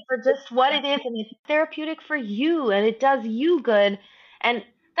take it for just what it is, and it's therapeutic for you, and it does you good. And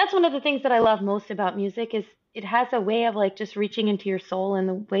that's one of the things that I love most about music is it has a way of like just reaching into your soul in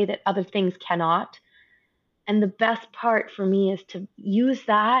the way that other things cannot. And the best part for me is to use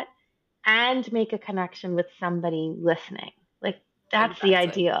that and make a connection with somebody listening. Like that's the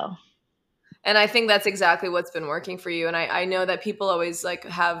Exactly. ideal. And I think that's exactly what's been working for you. And I know that people always like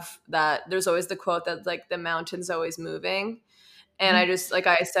have that. There's always the quote that like the mountain's always moving. And I Mhm. just, like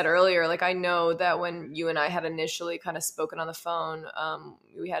I said earlier, like I know that when you and I had initially kind of spoken on the phone,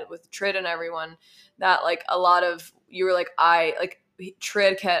 we had with Trid and everyone, that like a lot of, you were like,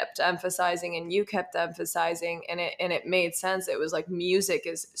 Trid kept emphasizing and you kept emphasizing and it made sense. It was like music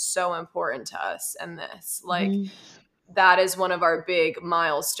is so important to us and this. Like Mhm. that is one of our big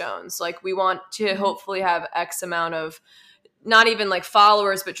milestones. Like we want to Mhm. hopefully have X amount of not even like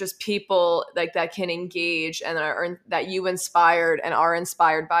followers, but just people like that can engage and that you inspired and are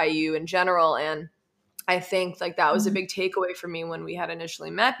inspired by you in general. And I think like that was a Mhm. big takeaway for me when we had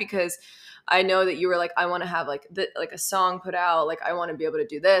initially met because I know that you were like, I want to have like a song put out, like I want to be able to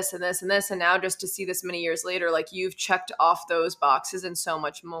do this and this and this. And now just to see this many years later, like you've checked off those boxes and so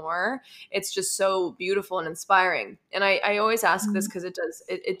much more. It's just so beautiful and inspiring. And I always ask this Mhm. because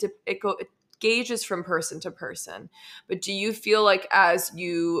it gauges from person to person. But do you feel like as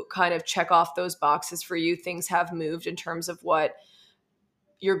you kind of check off those boxes for you, things have moved in terms of what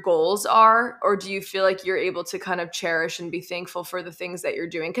your goals are, or do you feel like you're able to kind of cherish and be thankful for the things that you're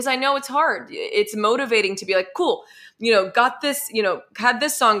doing? Because I know it's hard. It's motivating to be like, cool, got this, had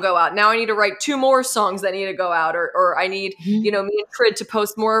this song go out. Now I need to write two more songs that need to go out, or I need, me and Frid to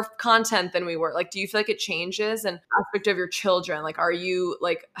post more content than we were. Like, do you feel like it changes an aspect of your children? Like, are you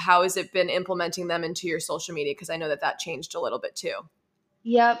like, how has it been implementing them into your social media? Because I know that changed a little bit too.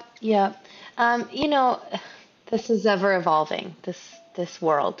 Yep, yep. You know, this is ever evolving, this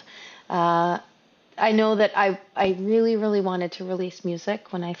world. Uh, I know that I really, really wanted to release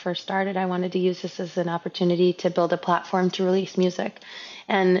music when I first started. I wanted to use this as an opportunity to build a platform to release music.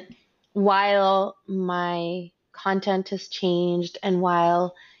 And while my content has changed and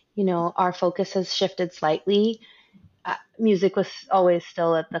while, our focus has shifted slightly, music was always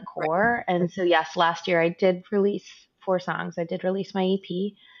still at the Right. core. And so, yes, last year I did release 4 songs. I did release my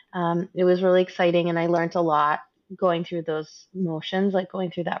EP. It was really exciting, and I learned a lot going through those motions, like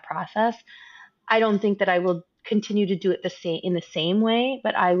going through that process. I don't think that I will continue to do it the same way,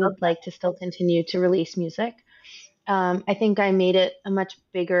 but I would like to still continue to release music. I think I made it a much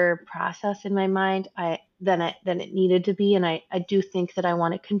bigger process in my mind than it needed to be, and I do think that I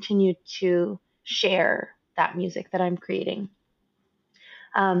want to continue to share that music that I'm creating.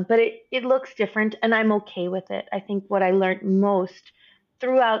 But it looks different, and I'm okay with it. I think what I learned most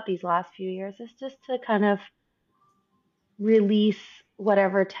throughout these last few years is just to kind of release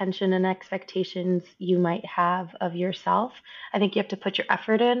whatever tension and expectations you might have of yourself. I think you have to put your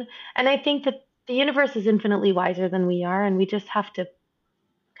effort in. And I think that the universe is infinitely wiser than we are, and we just have to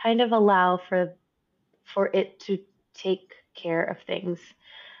kind of allow for it to take care of things.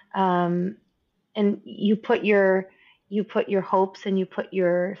 Um, and you put your hopes and you put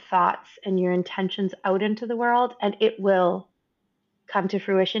your thoughts and your intentions out into the world, and it will come to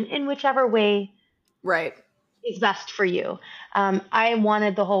fruition in whichever way Right. is best for you. I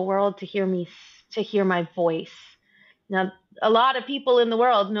wanted the whole world to hear my voice. Now, a lot of people in the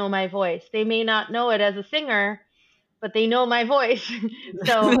world know my voice. They may not know it as a singer, but they know my voice.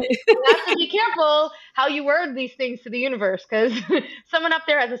 So you have to be careful how you word these things to the universe, because someone up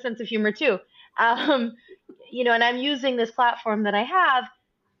there has a sense of humor too. Um, and I'm using this platform that I have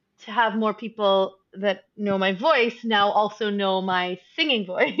to have more people that know my voice now also know my singing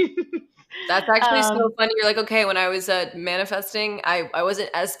voice. That's actually so um, funny. You're like, okay, when I was manifesting, I wasn't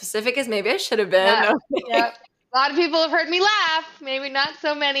as specific as maybe I should have been. Yeah, yeah. A lot of people have heard me laugh. Maybe not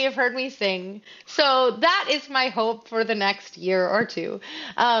so many have heard me sing. So that is my hope for the next year or two.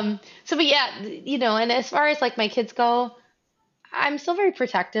 But yeah, and as far as like my kids go, I'm still very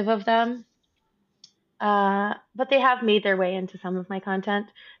protective of them. But they have made their way into some of my content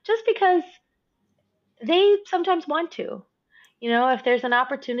just because they sometimes want to. If there's an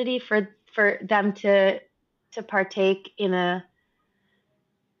opportunity for them to partake in a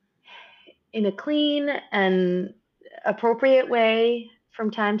clean and appropriate way from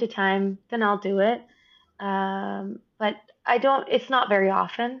time to time, then I'll do it. But I don't, it's not very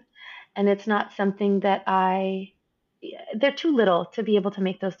often. And it's not something that they're too little to be able to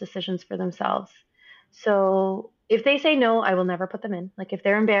make those decisions for themselves. So if they say no, I will never put them in. Like if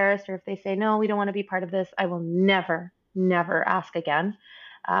they're embarrassed or if they say no, we don't want to be part of this, I will never, never ask again.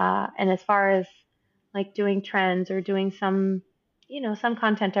 And as far as like doing trends or doing some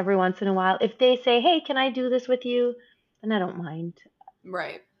content every once in a while, if they say, hey, can I do this with you? Then I don't mind.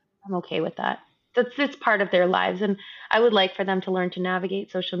 Right. I'm okay with that. It's part of their lives, and I would like for them to learn to navigate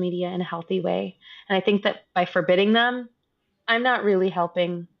social media in a healthy way. And I think that by forbidding them, I'm not really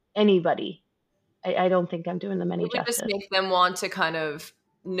helping anybody. I don't think I'm doing them any It would just justice. make them want to kind of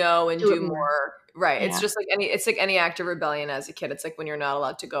know and Do it do more. more. Right. Yeah, It's like any act of rebellion as a kid. It's like when you're not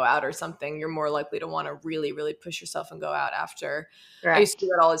allowed to go out or something, you're more likely to want to really, really push yourself and go out after. I used to do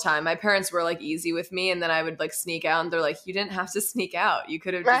correct. that all the time. My parents were like easy with me, and then I would like sneak out and they're like, you didn't have to sneak out. You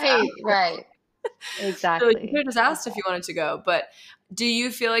could have just asked. Right, right. They're like, you could Exactly. have just asked if you Exactly. wanted to go. But do you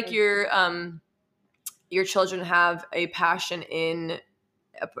feel like your children have a passion in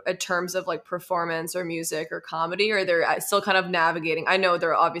terms of like performance or music or comedy, or they're still kind of navigating? I know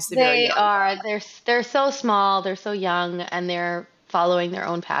they're obviously very They young. are. They're so small. They're so young, and they're following their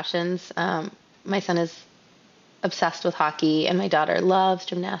own passions. My son is obsessed with hockey, and my daughter loves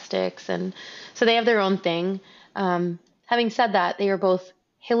gymnastics, and so they have their own thing. Having said that, they are both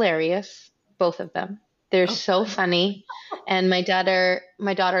hilarious, both of them. They're Oh, so funny, and my daughter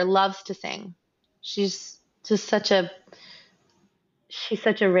loves to sing. She's just she's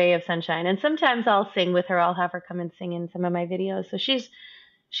such a ray of sunshine, and sometimes I'll sing with her. I'll have her come and sing in some of my videos. So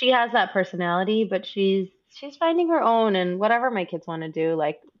she has that personality, but she's finding her own, and whatever my kids want to do,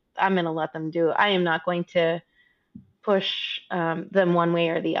 like I'm gonna let them do. I am not going to push them one way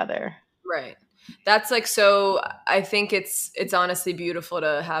or the other. Right. That's like, so I think it's honestly beautiful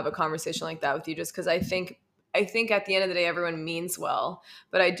to have a conversation like that with you, just because I think at the end of the day everyone means well,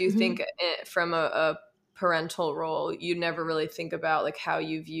 but I do Hmm. think from a parental role you never really think about like how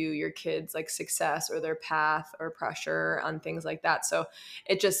you view your kids like success or their path or pressure on things like that. So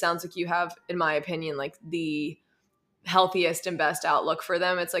it just sounds like you have, in my opinion, like the healthiest and best outlook for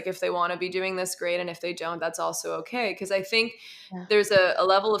them. It's like if they want to be doing this, great, and if they don't, that's also okay, because I think Yeah. there's a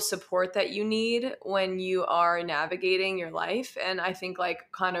level of support that you need when you are navigating your life. And I think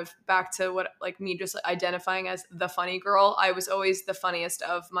like kind of back to what like me just identifying as the funny girl, I was always the funniest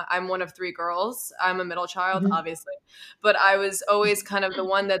of my, I'm one of three girls, I'm a middle child Hmm. obviously, but I was always kind of the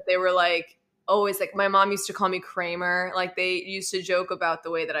one that they were like always like, my mom used to call me Kramer, like they used to joke about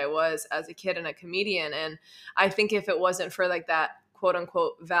the way that I was as a kid and a comedian. And I think if it wasn't for like that quote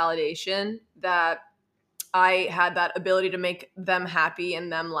unquote validation, that I had that ability to make them happy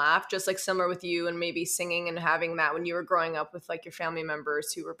and them laugh, just like similar with you and maybe singing and having that when you were growing up with like your family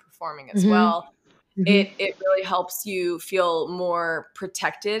members who were performing as Hmm. well. Hmm. It really helps you feel more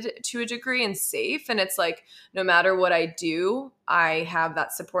protected to a degree and safe. And it's like no matter what I do, I have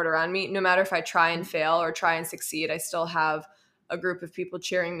that support around me. No matter if I try and fail or try and succeed, I still have a group of people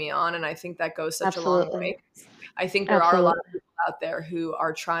cheering me on. And I think that goes such a long Absolutely. way. I think there are a lot of Absolutely. people out there who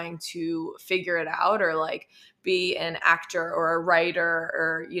are trying to figure it out or like be an actor or a writer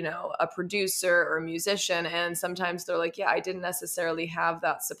or a producer or a musician, and sometimes they're like, yeah, I didn't necessarily have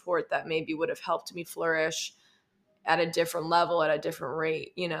that support that maybe would have helped me flourish at a different level at a different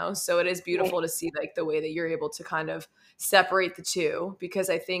rate. So it is Right. beautiful to see like the way that you're able to kind of separate the two, because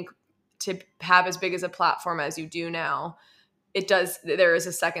I think to have as big as a platform as you do now, there is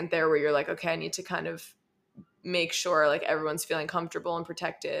a second there where you're like, okay, I need to kind of make sure like everyone's feeling comfortable and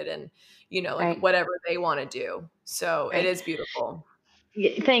protected and like Right. whatever they want to do. So it Right. is beautiful.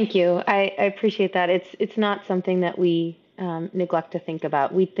 Thank you. I appreciate that. It's not something that we neglect to think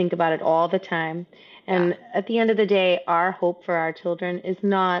about. We think about it all the time. Yeah. And at the end of the day, our hope for our children is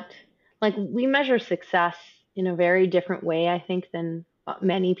not like we measure success in a very different way, I think, than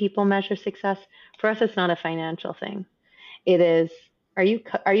many people measure success. For us, it's not a financial thing. It is, are you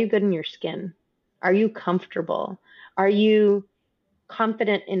good in your skin? Are you comfortable? Are you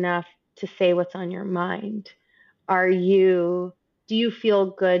confident enough to say what's on your mind? Are you, do you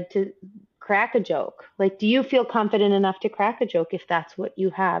feel good to crack a joke? Like, do you feel confident enough to crack a joke if that's what you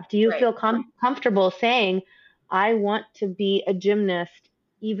have? Do you Right. feel comfortable saying, I want to be a gymnast,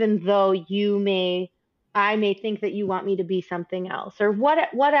 even though I may think that you want me to be something else or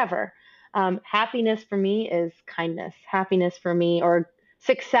whatever. Happiness for me is kindness. Happiness for me or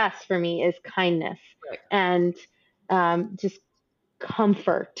success for me is kindness Right. and just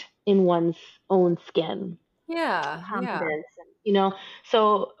comfort in one's own skin, Yeah. Yeah. confidence,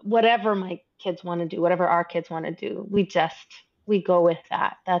 so whatever my kids want to do, whatever our kids want to do, we go with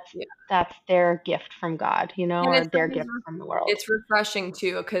that. Yeah. That's their gift from God, And or their gift from the world. it's refreshing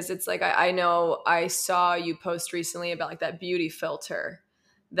too, because it's like I know I saw you post recently about like that beauty filter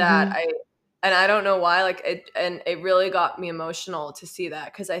that Hmm. I don't know why, like it, and it really got me emotional to see that,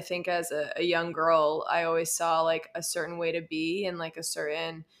 because I think as a young girl I always saw like a certain way to be and like a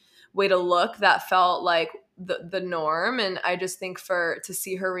certain way to look that felt like the norm. And I just think for to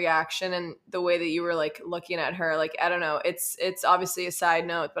see her reaction and the way that you were like looking at her, like I don't know, it's obviously a side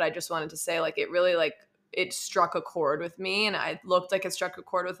note, but I just wanted to say like it really like it struck a chord with me, and I looked like it struck a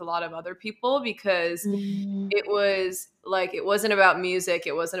chord with a lot of other people, because Mm. it was like it wasn't about music,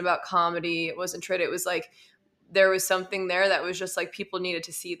 it wasn't about comedy, it wasn't trite, it was like there was something there that was just like people needed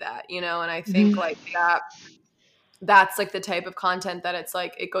to see that. And I think Mhm. like that's like the type of content that it's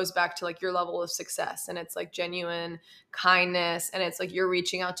like it goes back to like your level of success, and it's like genuine kindness, and it's like you're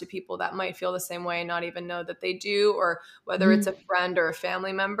reaching out to people that might feel the same way and not even know that they do, or whether it's Mhm. a friend or a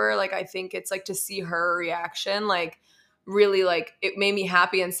family member. Like I think it's like to see her reaction, like really like it made me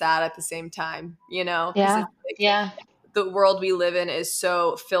happy and sad at the same time, because Yeah. it's like Yeah. the world we live in is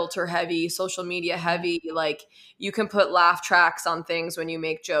so filter heavy, social media heavy. Like you can put laugh tracks on things when you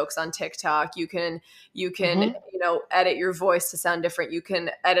make jokes on TikTok. You can Hmm. edit your voice to sound different. You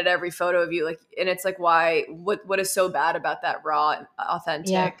can edit every photo of you, like, and it's like, why, what is so bad about that raw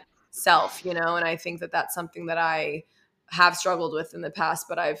Yeah. authentic self? And I think that that's something that I have struggled with in the past,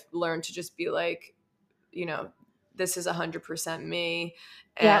 but I've learned to just be like, you know, this is 100% me.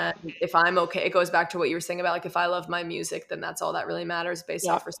 Yep. And if I'm okay, it goes back to what you were saying about like, if I love my music, then that's all that really matters based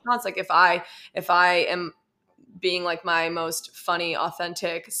off Yep. response. Like if I am being like my most funny,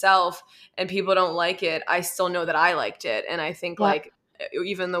 authentic self and people don't like it, I still know that I liked it. And I think Yep. like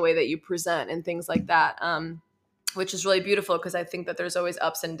even the way that you present and things like that. which is really beautiful because I think that there's always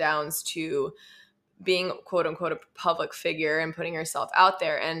ups and downs to being quote unquote a public figure and putting yourself out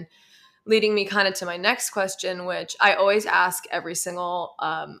there. And leading me kind of to my next question, which I always ask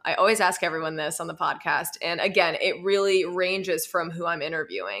I always ask everyone this on the podcast. And again, it really ranges from who I'm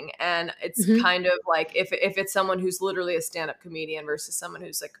interviewing. And it's Hmm. kind of like if it's someone who's literally a stand-up comedian versus someone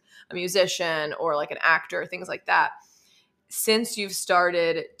who's like a musician or like an actor, things like that. Since you've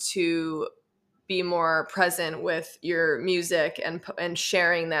started to be more present with your music and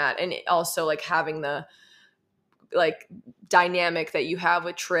sharing that, and also like having the like dynamic that you have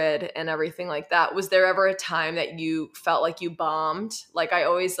with Trid and everything like that, was there ever a time that you felt like you bombed? Like I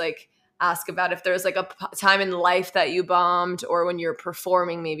always like ask about if there's like a time in life that you bombed, or when you're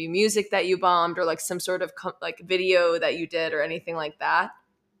performing maybe music that you bombed, or like some sort of like video that you did or anything like that.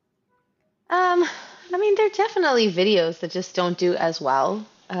 Um, I mean, there are definitely videos that just don't do as well,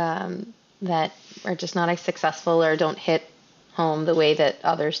 that are just not as successful or don't hit home the way that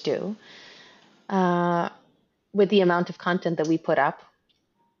others do. Uh, with the amount of content that we put up.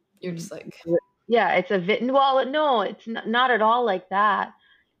 You're just like, Yeah, it's a well, no, it's not at all like that.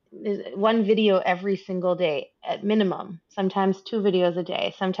 There's one video every single day at minimum, sometimes two videos a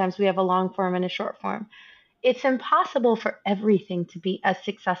day. Sometimes we have a long form and a short form. It's impossible for everything to be as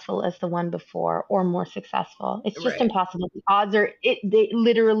successful as the one before or more successful. It's just right. impossible. The odds are they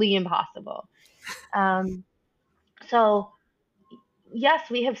literally impossible. Um, so yes,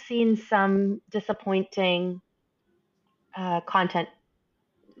 we have seen some disappointing content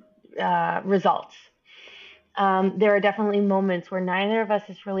results. There are definitely moments where neither of us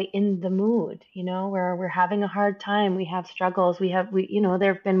is really in the mood, where we're having a hard time. We have struggles. There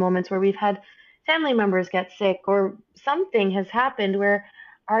have been moments where we've had family members get sick or something has happened where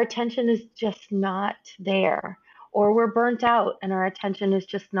our attention is just not there, or we're burnt out and our attention is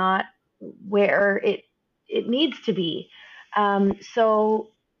just not where it needs to be.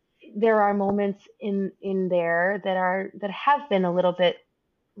 So there are moments in there that have been a little bit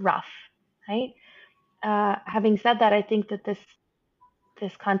rough, right? Having said that, I think that this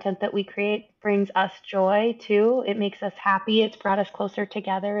content that we create brings us joy too. It makes us happy. It's brought us closer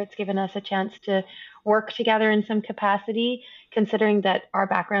together. It's given us a chance to work together in some capacity, considering that our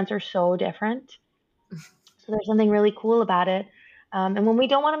backgrounds are so different. So there's something really cool about it. And when we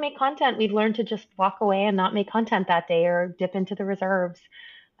don't want to make content, we've learned to just walk away and not make content that day or dip into the reserves.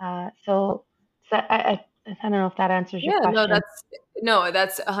 So I don't know if that answers your Yeah, no, question.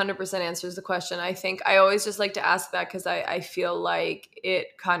 that's 100% answers the question. I think I always just like to ask that because I feel like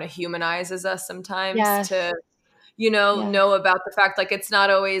it kind of humanizes us sometimes Yes. to, Yes. know about the fact like it's not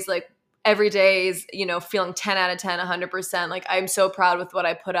always like every day is, feeling 10 out of 10, 100%. Like I'm so proud with what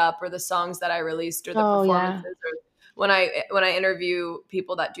I put up or the songs that I released or the Oh, yeah. performances, or when I interview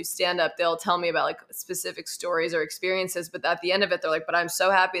people that do stand up, they'll tell me about like specific stories or experiences, but at the end of it they're like, but I'm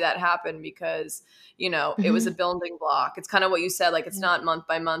so happy that happened because, it was a Hmm. building block. It's kind of what you said, like it's Yeah. not month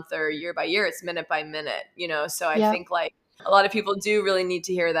by month or year by year, it's minute by minute, so I Yep. think like a lot of people do really need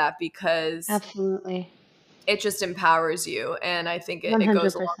to hear that because Absolutely. it just empowers you, and I think it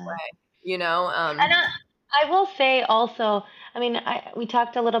goes a long 100%. way, And I will say also, I mean, we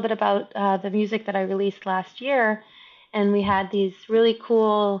talked a little bit about the music that I released last year, and we had these really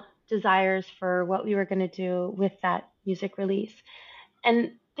cool desires for what we were going to do with that music release.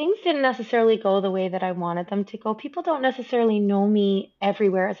 And things didn't necessarily go the way that I wanted them to go. People don't necessarily know me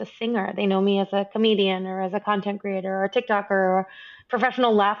everywhere as a singer. They know me as a comedian or as a content creator or a TikToker or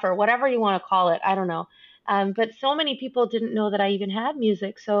professional laugher, whatever you want to call it. I don't know. But so many people didn't know that I even had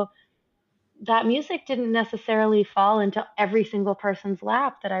music. So that music didn't necessarily fall into every single person's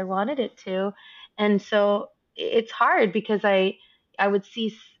lap that I wanted it to. And so it's hard because I would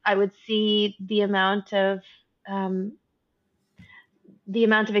see um, the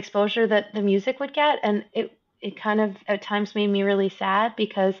amount of exposure that the music would get, and it kind of at times made me really sad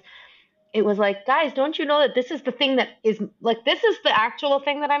because it was like, guys, don't you know that this is the thing that is like, this is the actual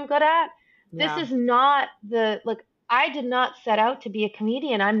thing that I'm good at? This yeah. is not the, like, I did not set out to be a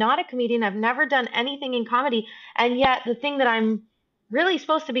comedian. I'm not a comedian. I've never done anything in comedy. And yet, the thing that I'm really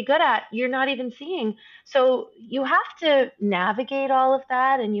supposed to be good at, you're not even seeing. So you have to navigate all of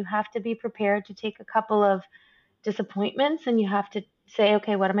that, and you have to be prepared to take a couple of disappointments, and you have to say,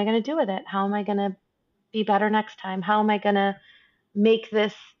 okay, what am I going to do with it? How am I going to be better next time? How am I going to make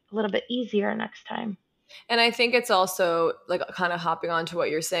this a little bit easier next time? And I think it's also like kind of hopping on to what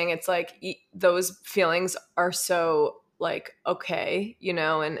you're saying. It's like those feelings are so like okay,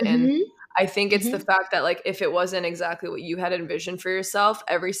 and Hmm. I think it's the Hmm. fact that like if it wasn't exactly what you had envisioned for yourself,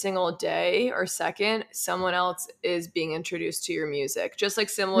 every single day or second, someone else is being introduced to your music. Just like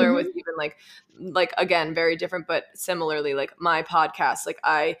similar with Hmm. even like again, very different, but similarly like my podcast. Like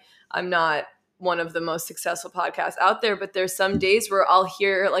I'm not one of the most successful podcasts out there, but there's some days where I'll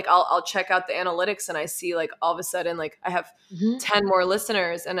hear like I'll check out the analytics and I see like all of a sudden like I have Hmm. 10 more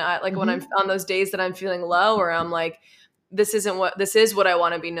listeners, and I like when I'm Hmm. on those days that I'm feeling low or I'm like this is what I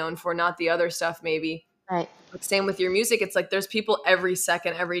want to be known for, not the other stuff maybe. Right. Like same with your music. It's like there's people every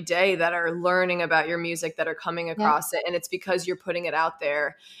second, every day that are learning about your music, that are coming Yep. across it. And it's because you're putting it out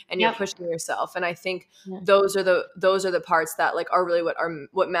there and you're Yep. pushing yourself. And I think Yeah. those are the parts that like are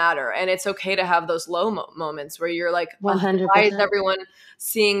what matter. And it's okay to have those low moments where you're like, oh, why is 100%. everyone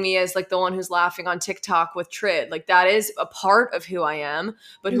seeing me as like the one who's laughing on TikTok with Trid? Like that is a part of who I am,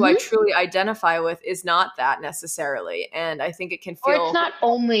 but who I Hmm. truly identify with is not that necessarily. And I think it can Or it's feel, not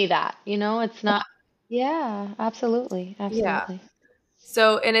only that, it's not. Yeah, absolutely. yeah. Absolutely.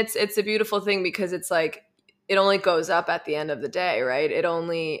 So, and it's a beautiful thing because it's like it only goes up at the end of the day, right? It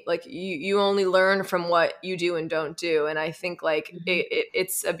only like you only learn from what you do and don't do, and I think like Hmm.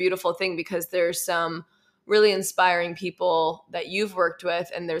 it's a beautiful thing because there's some really inspiring people that you've worked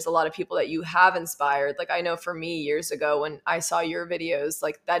with, and there's a lot of people that you have inspired. Like I know for me years ago when I saw your videos,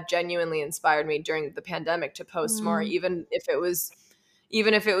 like that genuinely inspired me during the pandemic to post more, Mm, even if it was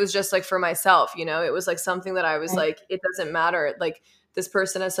just like for myself, it was like something that I was right. like, it doesn't matter. Like this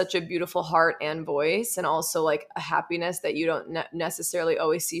person has such a beautiful heart and voice, and also like a happiness that you don't necessarily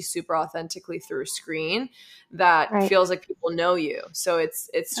always see super authentically through a screen that Right. feels like people know you. So it's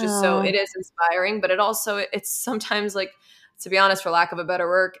just so Oh, it is inspiring, but it also it's sometimes like, to be honest, for lack of a better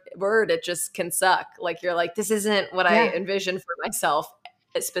word, it just can suck. Like you're like, this isn't what I yeah. envisioned for myself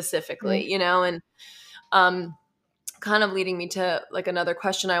Right. specifically, and um kind of leading me to like another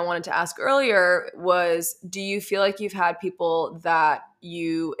question I wanted to ask earlier was, do you feel like you've had people that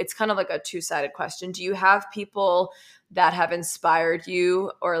it's kind of like a two-sided question. Do you have people that have inspired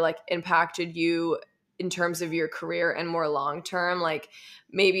you or like impacted you in terms of your career and more long term? Like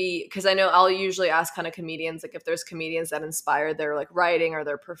maybe because I know I'll usually ask kind of comedians, like if there's comedians that inspire their like writing or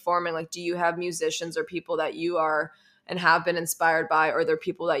their performing, like do you have musicians or people that you are and have been inspired by, or there are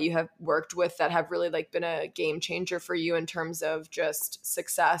people that you have worked with that have really like been a game changer for you in terms of just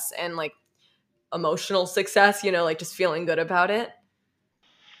success and like emotional success, like just feeling good about it?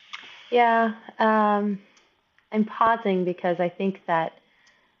 Yeah. I'm pausing because I think that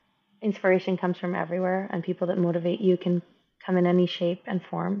inspiration comes from everywhere, and people that motivate you can come in any shape and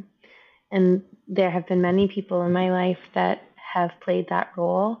form. And there have been many people in my life that have played that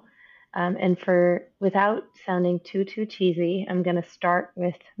role. And for without sounding too cheesy, I'm going to start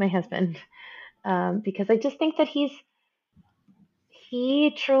with my husband, because I just think that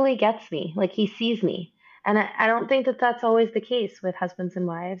he truly gets me, like he sees me. And I don't think that that's always the case with husbands and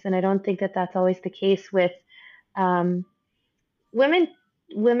wives, and I don't think that that's always the case with um, women.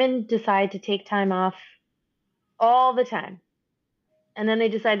 Women decide to take time off all the time, and then they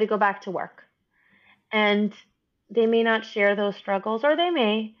decide to go back to work, and they may not share those struggles, or they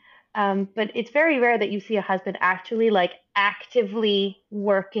may. But it's very rare that you see a husband actually like actively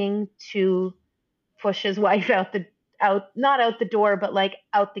working to push his wife out, not out the door, but like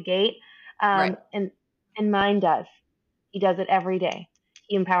out the gate. Right. And mine does. He does it every day.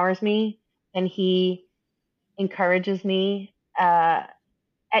 He empowers me, and he encourages me at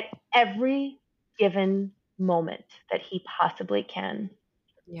every given moment that he possibly can.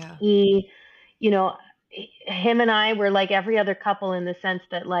 Yeah. He, you know, him and I were like every other couple in the sense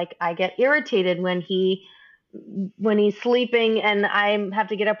that like I get irritated when he's sleeping and I have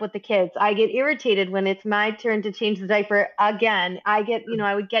to get up with the kids. I get irritated when it's my turn to change the diaper again. I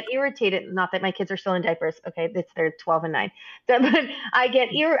would get irritated. Not that my kids are still in diapers. Okay, they're 12 and 9. But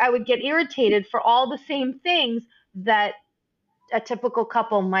I would get irritated for all the same things that a typical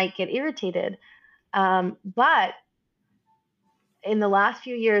couple might get irritated. But in the last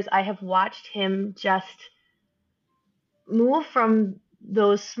few years, I have watched him just move from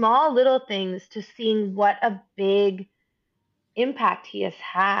those small little things to seeing what a big impact he has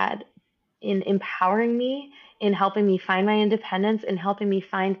had in empowering me, in helping me find my independence, in helping me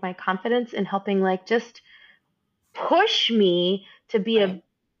find my confidence, in helping like just push me Right.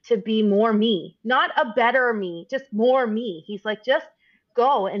 to be more me, not a better me, just more me. He's like, just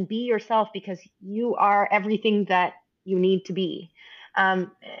go and be yourself because you are everything that you need to be. And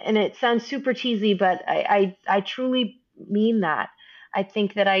it sounds super cheesy, but I truly mean that. I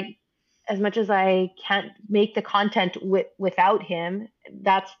think that as much as I can't make the content without him,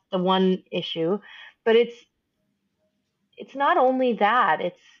 that's the one issue. But it's not only that.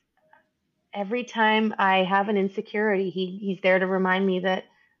 every time I have an insecurity, he's there to remind me that,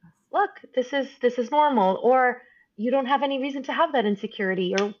 look, this is normal, or you don't have any reason to have that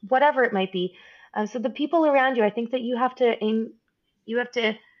insecurity, or whatever it might be. So the people around you, I think that you have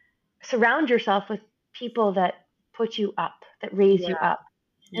to surround yourself with people that put you up, that raise Yeah. you up.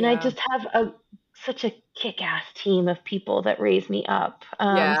 And I Yeah. just have such a kick-ass team of people that raise me up.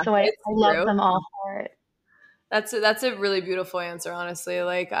 Yeah. So I It's love true. them all for it. That's a really beautiful answer, honestly.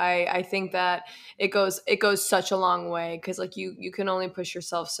 Like I think that it goes such a long way because like you can only push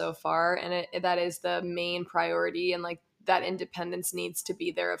yourself so far, and that is the main priority, and like that independence needs to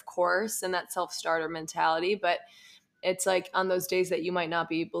be there, of course, and that self starter mentality. But it's like on those days that you might not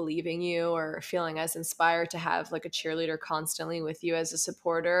be believing you or feeling as inspired to have like a cheerleader constantly with you as a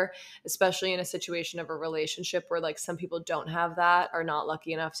supporter, especially in a situation of a relationship where like some people don't have that, are not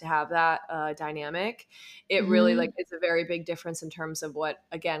lucky enough to have that dynamic. It really like Hmm. it's a very big difference in terms of what,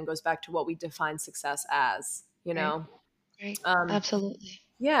 again, goes back to what we define success as, you Right, know. right, um, absolutely.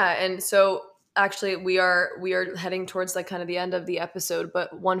 yeah, and so actually we are heading towards like kind of the end of the episode,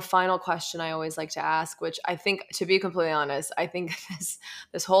 but one final question I always like to ask, which I think, to be completely honest, I think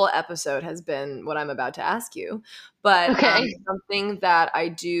this whole episode has been what I'm about to ask you. But Okay. something that I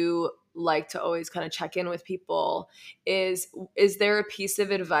do like to always kind of check in with people is there a piece of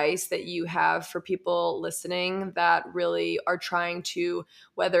advice that you have for people listening that really are trying to,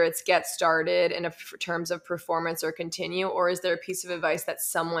 whether it's get started in terms of performance or continue, or is there a piece of advice that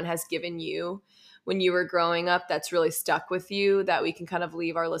someone has given you when you were growing up that's really stuck with you that we can kind of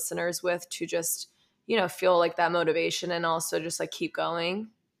leave our listeners with to just, feel like that motivation and also just like keep going?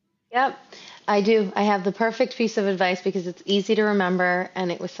 Yep, I do. I have the perfect piece of advice because it's easy to remember,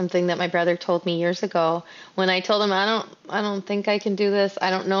 and it was something that my brother told me years ago when I told him I don't think I can do this. I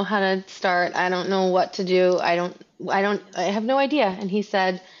don't know how to start. I don't know what to do. I have no idea. And he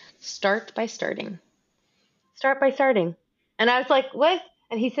said, "Start by starting." Start by starting. And I was like, what?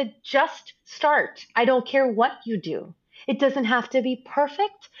 And he said, just start. I don't care what you do. It doesn't have to be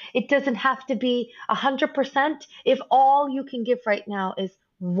perfect. It doesn't have to be 100%. If all you can give right now is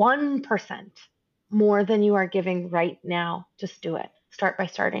 1% more than you are giving right now, just do it. Start by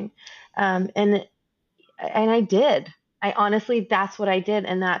starting. And I did. I honestly, that's what I did.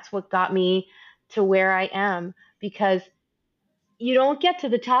 And that's what got me to where I am, because you don't get to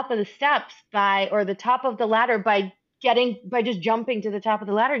the top of the steps by, or the top of the ladder by just jumping to the top of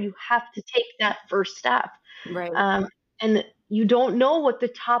the ladder. You have to take that first step. Right. And you don't know what the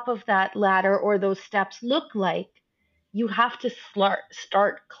top of that ladder or those steps look like. You have to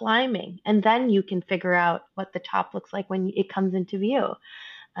start climbing, and then you can figure out what the top looks like when it comes into view.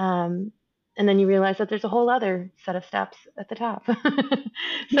 um, and then you realize that there's a whole other set of steps at the top.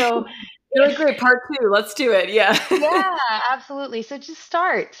 So You're like, if great, part two, let's do it. Yeah. yeah, absolutely. So just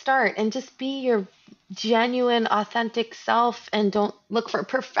start, and just be your genuine, authentic self, and don't look for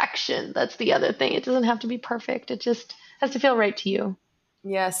perfection. That's the other thing. It doesn't have to be perfect. It just has to feel right to you.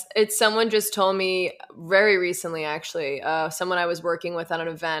 Yes, it's someone just told me very recently, actually. Someone I was working with on an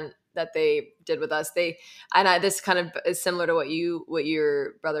event that they did with us. This kind of is similar to what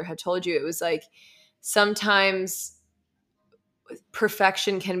your brother had told you. It was like sometimes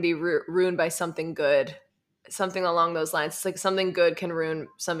perfection can be ruined by something good, something along those lines. It's like something good can ruin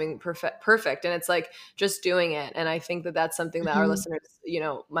something perfect, and it's like just doing it. And I think that that's something that our Hmm. listeners,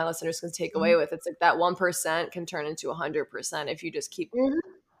 my listeners, can take away with. It's like that 1% can turn into 100% if you just keep Hmm.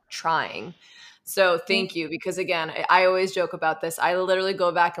 trying. So thank you, because again, I always joke about this. I literally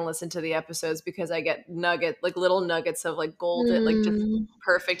go back and listen to the episodes because I get little nuggets of like golden, like just Mm,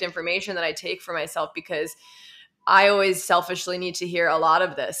 perfect information that I take for myself, because I always selfishly need to hear a lot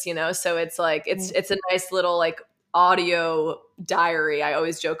of this, So it's like right. it's a nice little like audio diary. I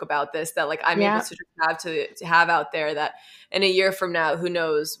always joke about this, that like I'm able Yeah, to just to have out there, that in a year from now, who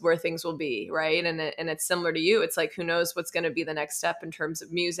knows where things will be, right? And it's similar to you. It's like, who knows what's going to be the next step in terms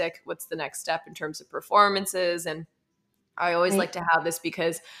of music? What's the next step in terms of performances? And I always like right. to have this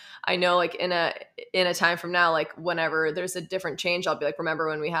because I know, like in a time from now, like whenever there's a different change, I'll be like, remember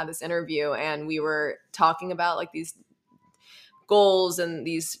when we had this interview and we were talking about like these goals and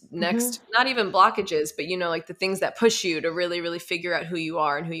these Hmm. next, not even blockages, but like the things that push you to really really figure out who you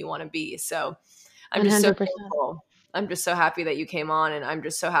are and who you want to be. So I'm just so 100%. thankful. I'm just so happy that you came on, and I'm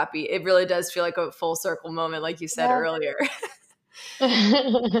just so happy. It really does feel like a full circle moment, like you said Yeah. earlier.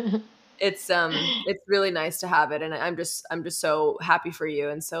 It's really nice to have it, and I'm just so happy for you,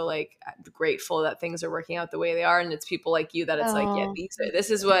 and so like grateful that things are working out the way they are, and it's people like you that it's like, yeah, Oh, this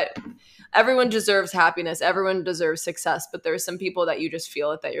is what everyone deserves. Happiness, everyone deserves success, but there's some people that you just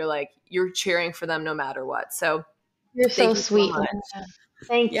feel it, that you're like, you're cheering for them no matter what. So you're so thank you so sweet, much. Linda.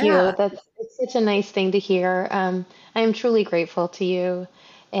 Thank you. Yeah. It's such a nice thing to hear. I am truly grateful to you,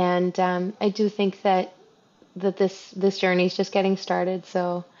 and I do think that this journey is just getting started.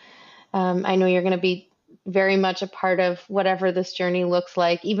 So I know you're going to be very much a part of whatever this journey looks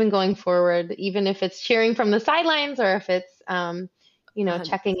like, even going forward, even if it's cheering from the sidelines or if it's,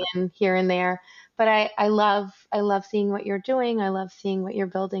 checking 100%. in here and there. But I love seeing what you're doing. I love seeing what you're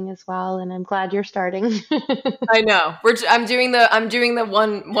building as well, and I'm glad you're starting. I know. I'm doing the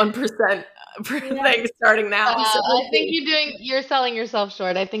 1% Yeah. thing starting now. So we'll I think see. you're selling yourself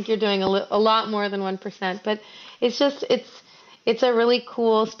short. I think you're doing a lot more than 1%, but it's just, it's a really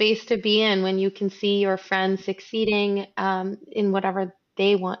cool space to be in when you can see your friends succeeding, in whatever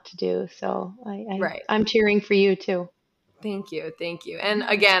they want to do. So Right. I'm cheering for you too. Thank you. Thank you. And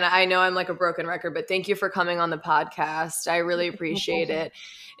Yeah, again, I know I'm like a broken record, but thank you for coming on the podcast. I really it's my appreciate pleasure. it.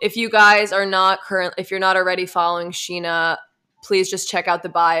 If you guys are not if you're not already following Sheena, please just check out the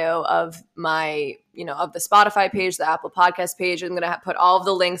bio of of the Spotify page, the Apple Podcast page. I'm going to put all of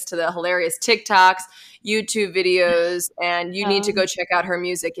the links to the hilarious TikToks, YouTube videos, and you need to go Um, check out her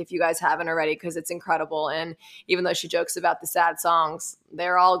music if you guys haven't already because it's incredible. And even though she jokes about the sad songs,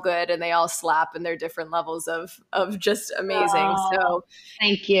 they're all good and they all slap and they're different levels of just amazing. oh, So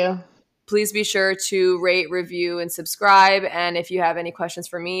thank you. please be sure to rate, review, and subscribe. And if you have any questions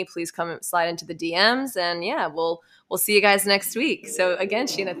for me, please come and slide into the DMs. And yeah, we'll see you guys next week. So again,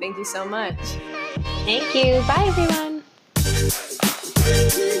 Sheena, thank you so much. Thank you. Bye, everyone.